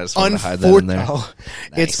 69. I just want to hide that in there. Nice.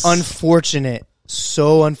 It's unfortunate.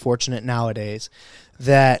 So unfortunate nowadays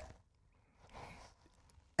that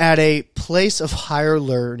at a place of higher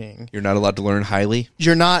learning, you're not allowed to learn highly.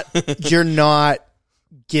 You're not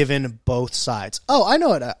given both sides. Oh, I know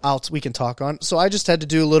what else we can talk on. So I just had to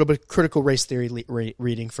do a little bit of critical race theory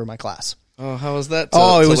reading for my class. Oh, how was that?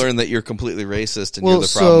 To learn that you're completely racist and you're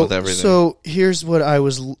the problem with everything. So here's what I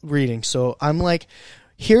was reading. So I'm like,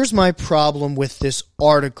 here's my problem with this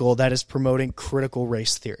article that is promoting critical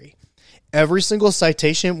race theory. Every single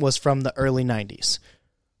citation was from the early 90s.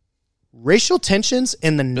 Racial tensions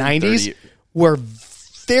in the 90s were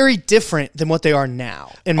very different than what they are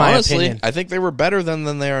now, in my opinion. I think they were better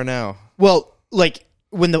than they are now. Well,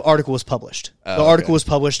 when the article was published. The article was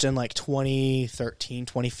published in 2013,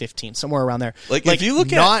 2015, somewhere around there. If you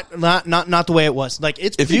look at not the way it was.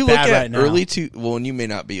 It's if you look at right now. and you may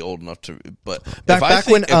not be old enough to, but if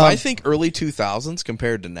I think early 2000s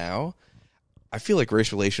compared to now, I feel like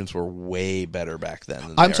race relations were way better back then.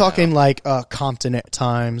 I'm talking Compton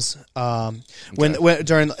times. When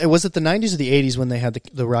during was it the 90s or the 80s when they had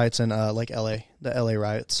the riots in LA, the LA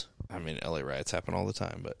riots? I mean, LA riots happen all the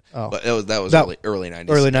time, but that was early 90s.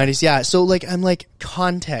 Early 90s, yeah. So I'm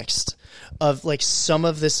context of some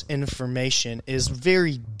of this information is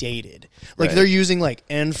very dated. They're using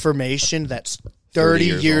information that's 30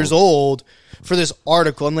 years old for this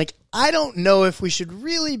article. I'm I don't know if we should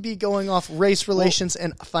really be going off race relations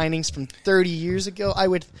and findings from 30 years ago.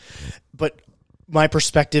 But my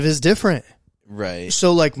perspective is different. Right.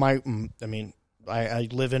 So I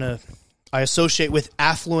live in I associate with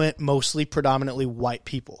affluent, mostly predominantly white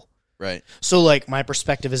people. Right. So my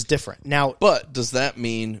perspective is different. Now, but does that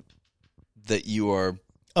mean that you are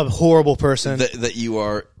a horrible person? That you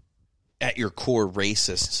are at your core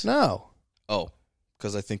racist? No. Oh.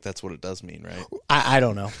 Because I think that's what it does mean, right? I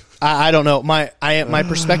don't know. I don't know. My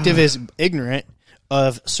perspective is ignorant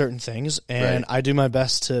of certain things, and I do my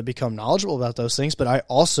best to become knowledgeable about those things, but I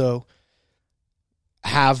also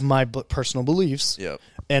have my personal beliefs. Yep.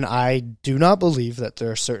 And I do not believe that there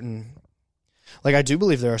are certain... I do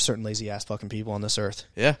believe there are certain lazy-ass fucking people on this earth.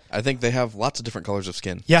 Yeah, I think they have lots of different colors of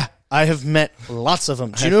skin. Yeah, I have met lots of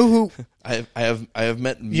them. Do you know who... I have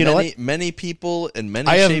met many people in many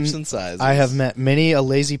shapes and sizes. I have met many a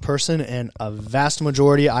lazy person, and a vast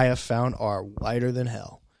majority I have found are whiter than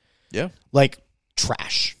hell. Yeah.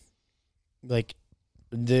 trash. Like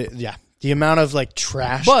the amount of like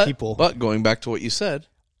trash people. But going back to what you said,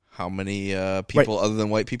 how many people other than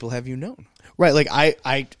white people have you known? Right, like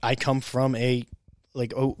I come from a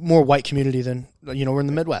more white community than we're in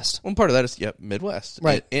the Midwest. One part of that is Midwest,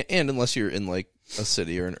 right? And unless you're in like a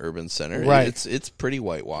city or an urban center, right? It's pretty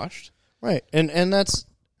whitewashed, right? And that's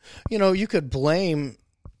you could point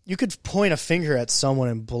a finger at someone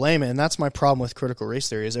and blame it, and that's my problem with critical race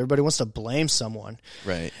theory is everybody wants to blame someone,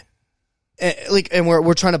 right? And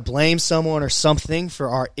we're trying to blame someone or something for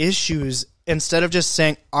our issues instead of just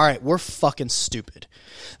saying, all right, we're fucking stupid.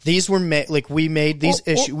 These were made, we made these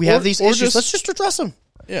issues. We have these issues. Let's just address them.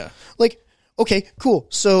 Yeah. Like, okay, cool.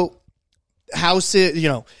 So,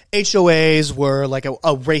 HOAs were like a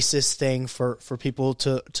racist thing for people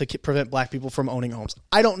to prevent black people from owning homes.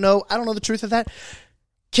 I don't know the truth of that.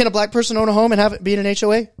 Can a black person own a home and have it be an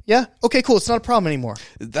HOA? Yeah. Okay, cool. It's not a problem anymore.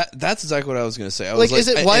 That's exactly what I was going to say.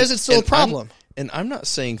 Why is it still a problem? I'm not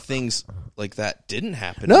saying things like that didn't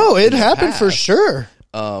happen. No, it happened for sure.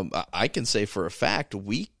 I can say for a fact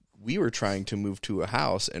we were trying to move to a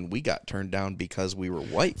house and we got turned down because we were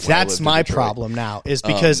white. That's my problem now is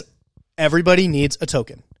because everybody needs a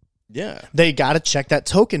token. Yeah. They got to check that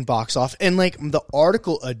token box off. And the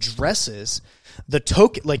article addresses the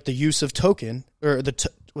token, like the use of token or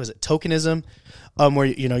was it tokenism? Where,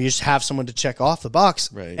 you just have someone to check off the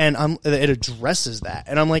box. Right. And it addresses that.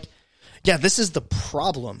 And I'm like, yeah, this is the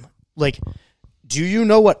problem. Like, do you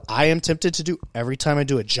know what I am tempted to do every time I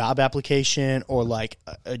do a job application or like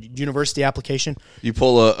a university application? You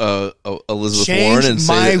pull a Elizabeth Warren and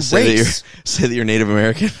say that you're Native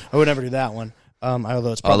American. I would never do that one.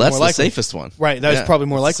 Although it's probably that's more likely. the safest one, right? That's probably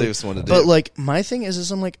more likely. The safest one to do. But like my thing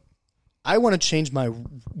is I'm like, I want to change my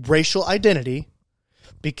racial identity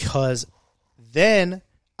because then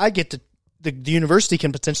I get to the university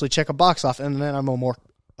can potentially check a box off, and then I'm a more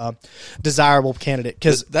desirable candidate.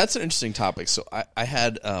 Because that's an interesting topic. So I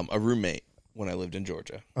had a roommate when I lived in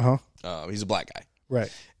Georgia. He's a black guy,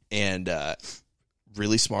 right? And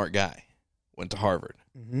really smart guy. Went to Harvard.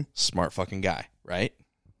 Mm-hmm. Smart fucking guy, right?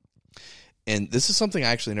 And this is something I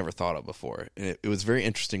actually never thought of before. And it was very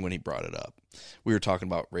interesting when he brought it up. We were talking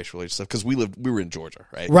about race-related stuff because we were in Georgia,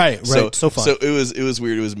 right? Right. So fun. So it was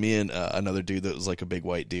weird. It was me and another dude that was like a big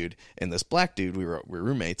white dude, and this black dude. We were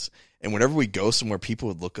roommates, and whenever we go somewhere, people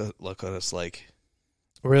would look at us like,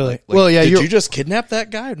 really? Well, yeah. Did you just kidnap that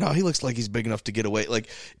guy? No, he looks like he's big enough to get away. Like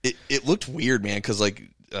it looked weird, man. Because one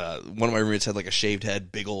of my roommates had like a shaved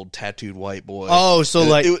head, big old tattooed white boy. Oh, so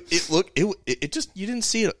like it just you didn't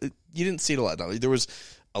see it. You didn't see it a lot. There was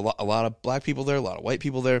a lot of black people there, a lot of white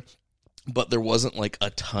people there, but there wasn't like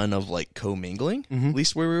a ton of like commingling, at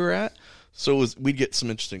least where we were at. So we'd get some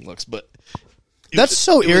interesting looks, but that's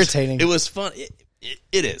so irritating. It was fun.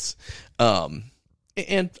 It is.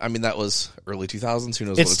 And I mean that was early 2000s. Who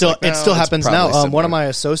knows? It still happens now. One of my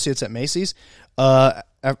associates at Macy's,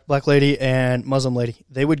 black lady and Muslim lady,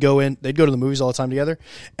 they'd go to the movies all the time together,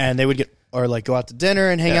 and they would go out to dinner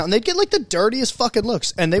and hang out, and they'd get like the dirtiest fucking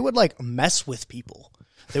looks, and they would like mess with people.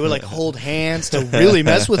 They would like hold hands to really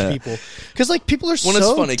mess with people because like people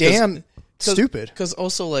are damn stupid. Because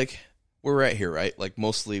also like we're right here, right? Like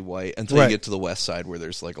mostly white until you get to the west side where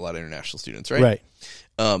there's like a lot of international students, right?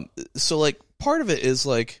 Right. So like part of it is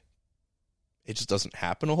like it just doesn't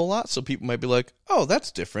happen a whole lot, so people might be like, oh,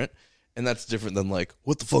 that's different. And that's different than like,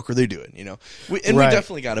 what the fuck are they doing? We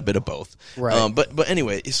definitely got a bit of both. Right. But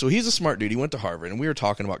anyway, so he's a smart dude. He went to Harvard, and we were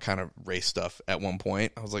talking about kind of race stuff at one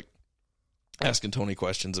point. I was like asking Tony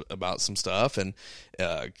questions about some stuff, and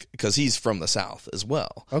because he's from the South as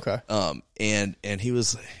well. Okay. And he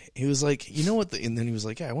was like, you know what? And then he was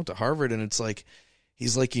like, yeah, I went to Harvard, and it's like,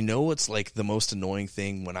 he's like, what's like the most annoying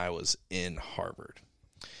thing when I was in Harvard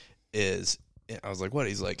is, I was like, what?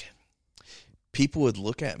 He's like, people would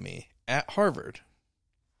look at me at Harvard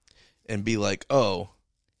and be like, oh,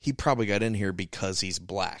 he probably got in here because he's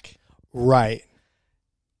black. Right.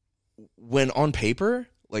 When on paper,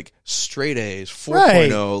 like straight A's,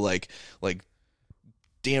 4.0, like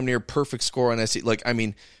damn near perfect score on SAT. Like, I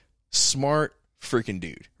mean, smart freaking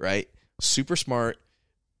dude, right? Super smart.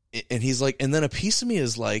 And he's like, and then a piece of me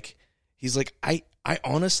is like, he's like, I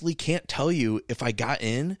honestly can't tell you if I got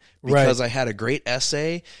in because I had a great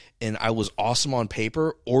essay and I was awesome on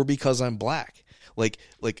paper or because I'm black. Like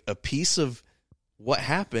a piece of what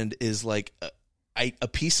happened is like a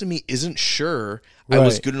piece of me isn't sure I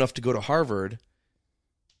was good enough to go to Harvard.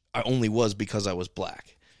 I only was because I was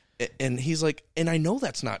black. And he's like, and I know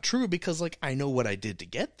that's not true because like I know what I did to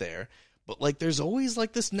get there. But like, there's always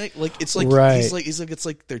like this it's like he's like it's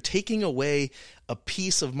like they're taking away a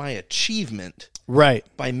piece of my achievement. right,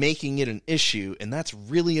 by making it an issue, and that's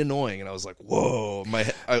really annoying. And I was like, "Whoa!"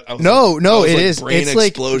 It is. Brain it's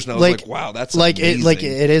explosion. I was like, "Wow, that's amazing."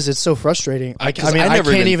 It is. It's so frustrating. I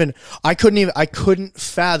couldn't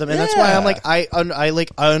fathom, and that's why I'm like, I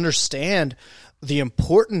understand the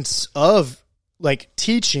importance of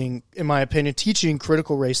teaching, in my opinion, teaching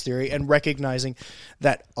critical race theory and recognizing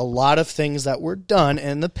that a lot of things that were done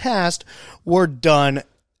in the past were done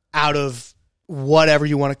out of whatever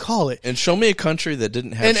you want to call it. And show me a country that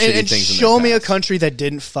didn't have shitty things in their show me a country that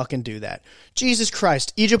didn't fucking do that. Jesus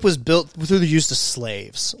Christ. Egypt was built through the use of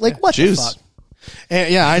slaves. What the fuck?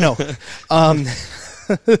 And, yeah, I know.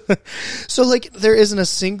 So, there isn't a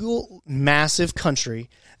single massive country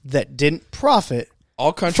that didn't profit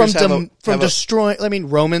all countries from destroying. I mean,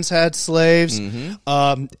 Romans had slaves.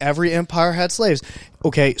 Mm-hmm. Every empire had slaves.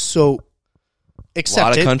 Okay, so accept it. A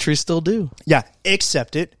lot of countries still do. Yeah,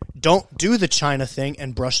 accept it. Don't do the China thing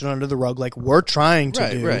and brush it under the rug like we're trying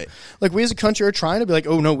to do. Right. We as a country are trying to be like,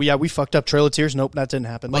 oh no, we fucked up. Trail of Tears. Nope, that didn't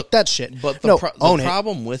happen. That shit. But the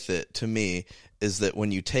problem with it, to me, is that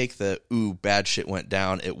when you take the bad shit went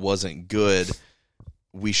down, it wasn't good,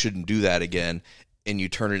 we shouldn't do that again, and you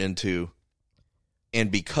turn it into,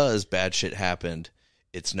 and because bad shit happened,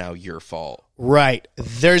 it's now your fault. Right.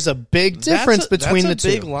 There's a big difference between the two.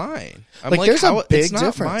 That's a big line. There's a big it's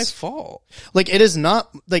difference. Not my fault. It is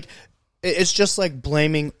not, it's just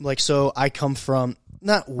blaming, so I come from,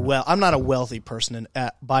 I'm not a wealthy person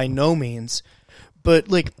by no means, but,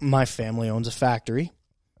 my family owns a factory.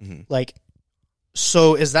 Mm-hmm.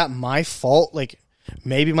 So is that my fault?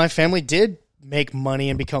 Maybe my family did make money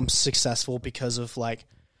and become successful because of,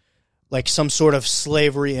 some sort of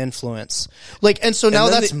slavery influence. And so now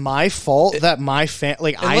that's my fault that my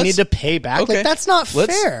I need to pay back. Okay, that's not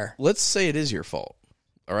fair. Let's say it is your fault.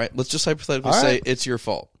 All right? Let's just hypothetically say it's your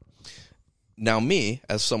fault. Now me,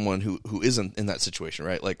 as someone who isn't in that situation,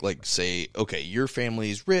 right? Say, okay, your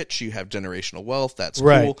family's rich, you have generational wealth, that's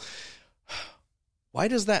right. Cool. Why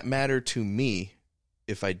does that matter to me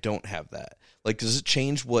if I don't have that? Does it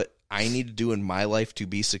change what I need to do in my life to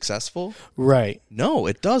be successful? Right. No,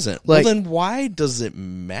 it doesn't. Well, then why does it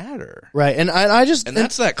matter? Right. And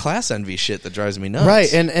that's that class envy shit that drives me nuts.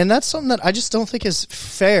 Right. And that's something that I just don't think is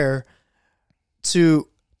fair to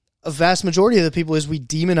a vast majority of the people, is we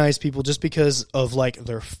demonize people just because of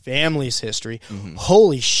their family's history. Mm-hmm.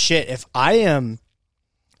 Holy shit. If I am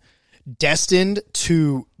destined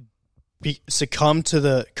to succumb to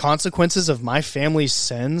the consequences of my family's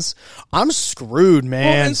sins, I'm screwed, man.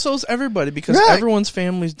 Well, and so's everybody, because everyone's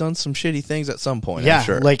family's done some shitty things at some point. Yeah,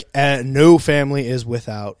 I'm sure. No family is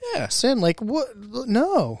without sin. What?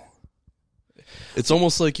 No. It's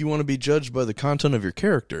almost like you want to be judged by the content of your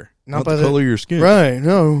character, not by the color of your skin. Right?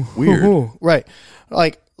 No. Weird. Right.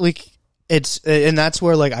 It's, and that's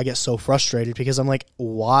where I get so frustrated, because I'm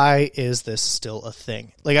why is this still a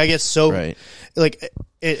thing? I get so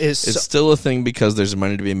it's still a thing because there's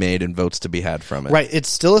money to be made and votes to be had from it. Right. It's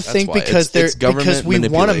still a thing because because we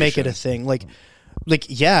want to make it a thing.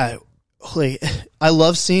 I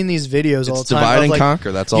love seeing these videos all the time. Divide and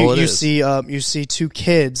conquer. That's all it is. You see two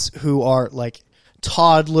kids who are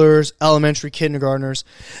toddlers, elementary kindergartners,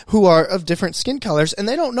 who are of different skin colors, and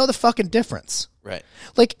they don't know the fucking difference. Right.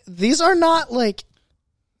 These are not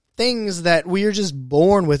things that we are just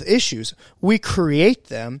born with issues. We create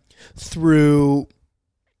them through,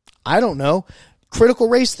 I don't know, critical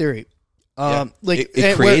race theory.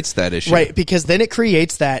 It creates that issue. Right, because then it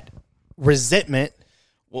creates that resentment.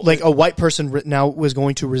 Well, a white person now was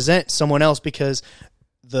going to resent someone else because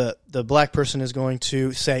the black person is going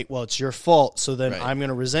to say, well, it's your fault, so then I'm going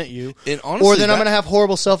to resent you. And honestly, or then I'm going to have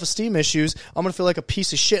horrible self-esteem issues. I'm going to feel like a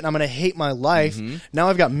piece of shit, and I'm going to hate my life. Mm-hmm. Now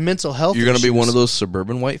I've got mental health You're going to be one of those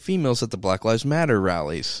suburban white females at the Black Lives Matter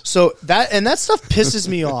rallies. So that stuff pisses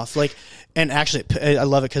me off. And actually, I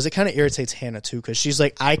love it because it kind of irritates Hannah, too, because she's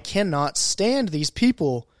I cannot stand these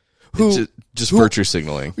people who... Just virtue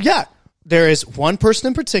signaling. Yeah. There is one person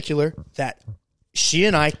in particular that... she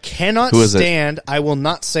and I cannot stand. I will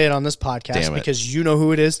not say it on this podcast because you know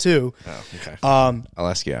who it is too. Oh, okay. I'll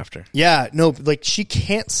ask you after. Yeah, no, she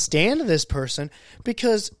can't stand this person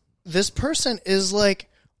because this person is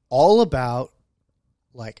all about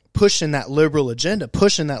pushing that liberal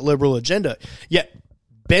agenda, yet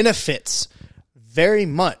benefits very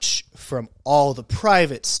much from all the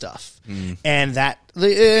private stuff. And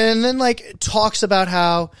then talks about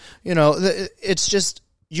how, it's just,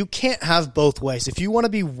 you can't have both ways. If you want to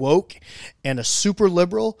be woke and a super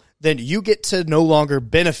liberal, then you get to no longer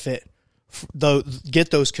benefit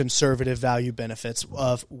get those conservative value benefits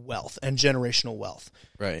of wealth and generational wealth.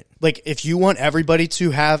 Right. Like if you want everybody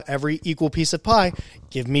to have every equal piece of pie,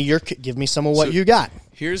 give me some of what you got.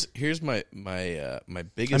 Here's my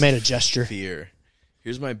biggest I made a gesture. Fear.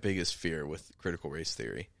 Here's my biggest fear with critical race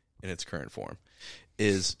theory in its current form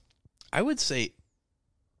is I would say,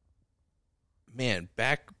 man,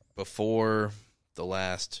 back before the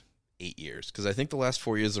last 8 years, because I think the last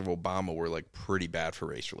 4 years of Obama were like pretty bad for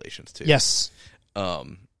race relations too. Yes.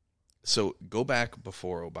 So go back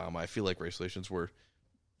before Obama. I feel like race relations were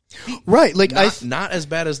right, like not as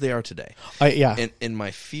bad as they are today. Yeah. And my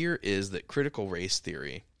fear is that critical race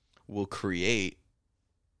theory will create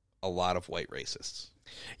a lot of white racists.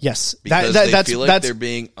 Yes, because they feel like they're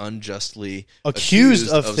being unjustly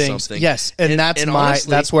accused of things. Something. Yes, and honestly,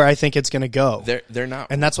 that's where I think it's going to go. They're not,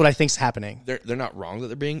 and that's what I think's happening. They're not wrong that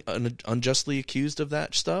they're being unjustly accused of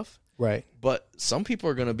that stuff. Right. But some people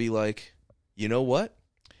are going to be like, you know what?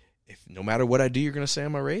 If no matter what I do, you're going to say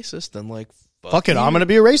I'm a racist, then like fuck it, I'm going to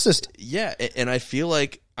be a racist. Yeah, and I feel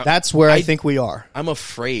like that's where I think we are. I'm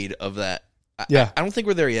afraid of that. Yeah, I don't think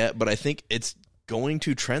we're there yet, but I think it's going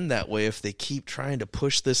to trend that way if they keep trying to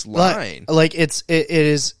push this line. Like it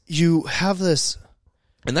is. You have this,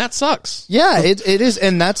 and that sucks. Yeah, it is,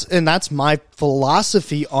 and that's my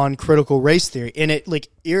philosophy on critical race theory, and it like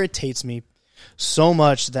irritates me so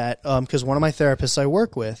much that because one of my therapists I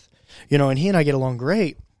work with, and he and I get along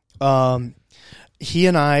great. He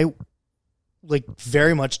and I like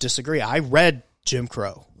very much disagree. I read Jim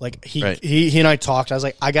Crow. Like he and I talked. I was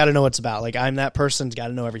like, I got to know what it's about. Like I'm that person's got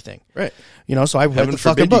to know everything. Right. So I read the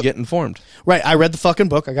fucking book. You get informed. Right. I read the fucking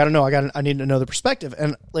book. I got to know. I need to know the perspective.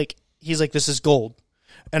 And like he's like, this is gold.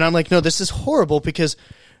 And I'm like, no, this is horrible because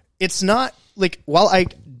it's not like while I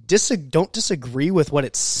don't disagree with what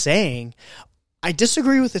it's saying, I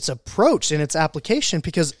disagree with its approach and its application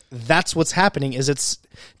because that's what's happening. Is it's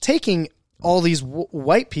taking all these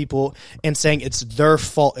white people and saying it's their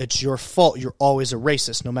fault, it's your fault, you're always a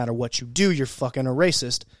racist. No matter what you do, you're fucking a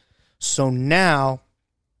racist. So now,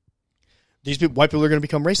 these white people are going to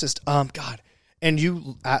become racist. God. And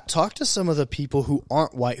you talk to some of the people who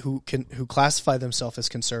aren't white, who classify themselves as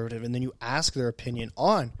conservative, and then you ask their opinion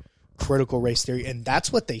on critical race theory, and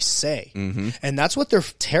that's what they say. Mm-hmm. And that's what they're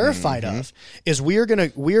terrified of, is we are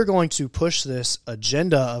going to push this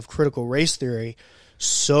agenda of critical race theory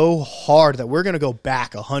so hard that we're going to go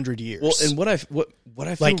back 100 years. Well, and what I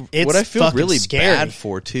feel really scary. Bad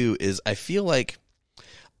for too is I feel like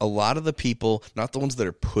a lot of the people, not the ones that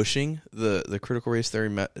are pushing the critical race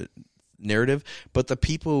theory narrative, but the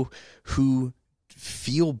people who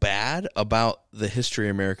feel bad about the history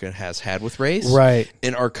America has had with race, right,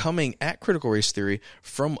 and are coming at critical race theory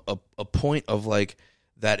from a point of like,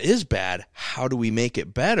 that is bad. How do we make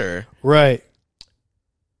it better? Right.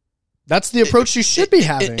 That's the approach you should be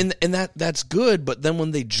having. And that's good, but then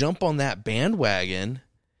when they jump on that bandwagon,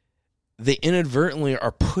 they inadvertently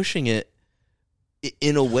are pushing it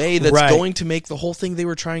in a way that's going to make the whole thing they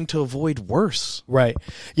were trying to avoid worse. Right.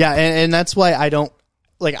 Yeah, and that's why I don't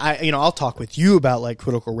like I'll talk with you about like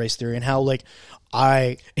critical race theory and how like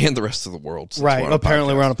and the rest of the world. Right.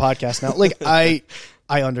 Apparently we're on a podcast now. Like I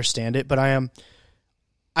understand it, but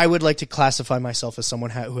I would like to classify myself as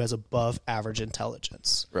someone who has above average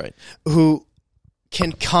intelligence. Right. Who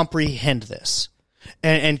can comprehend this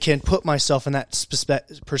and can put myself in that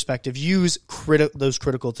perspective, use those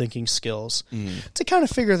critical thinking skills to kind of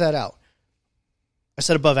figure that out. I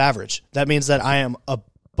said above average. That means that I am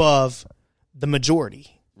above the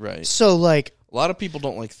majority. Right. So like a lot of people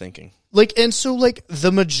don't like thinking. So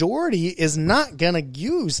the majority is not going to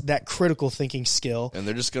use that critical thinking skill. And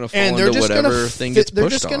they're just going to fall into whatever thing gets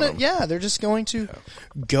pushed on them. Yeah, they're just going to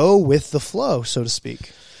go with the flow, so to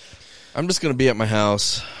speak. I'm just going to be at my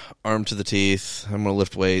house, armed to the teeth. I'm going to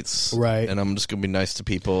lift weights. Right. And I'm just going to be nice to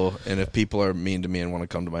people. And if people are mean to me and want to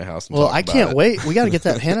come to my house and I can't wait. We got to get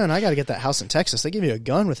that, Hannah and I got to get that house in Texas. They give you a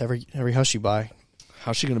gun with every house you buy.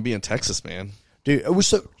 How's she going to be in Texas, man? Dude,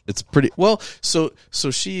 it's pretty well. So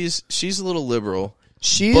she's a little liberal.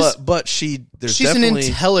 She's an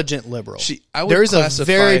intelligent liberal. There is a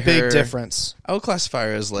very big difference. I would classify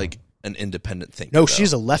her as like an independent thinker. No,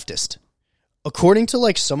 she's a leftist. According to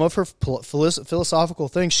like some of her philosophical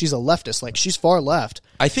things, she's a leftist. Like she's far left.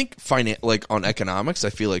 I think like on economics, I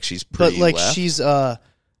feel like she's pretty. But like left. she's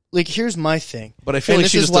like, here's my thing. But I feel like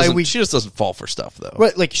she just doesn't fall for stuff, though.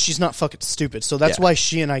 Right, like, she's not fucking stupid. So that's why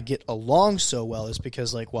she and I get along so well, is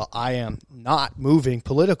because, like, well, I am not moving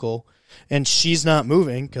political, and she's not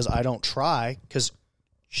moving because I don't try, because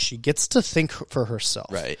she gets to think for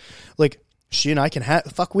herself. Right. Like, she and I can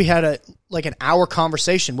we had an hour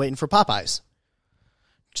conversation waiting for Popeyes.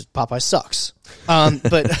 Just Popeyes sucks.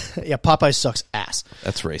 But yeah, Popeyes sucks ass.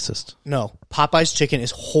 That's racist. No, Popeyes chicken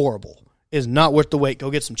is horrible. It is not worth the wait. Go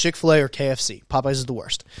get some Chick-fil-A or KFC. Popeyes is the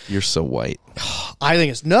worst. You're so white. I think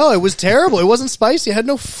it was terrible. It wasn't spicy. It had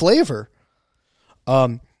no flavor.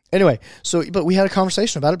 Anyway, but we had a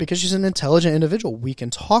conversation about it because she's an intelligent individual. We can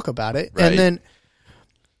talk about it, right. And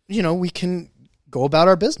then, we can go about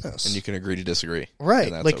our business. And you can agree to disagree.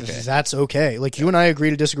 Right. That's okay. Like, you and I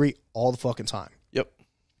agree to disagree all the fucking time. Yep.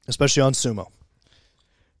 Especially on sumo.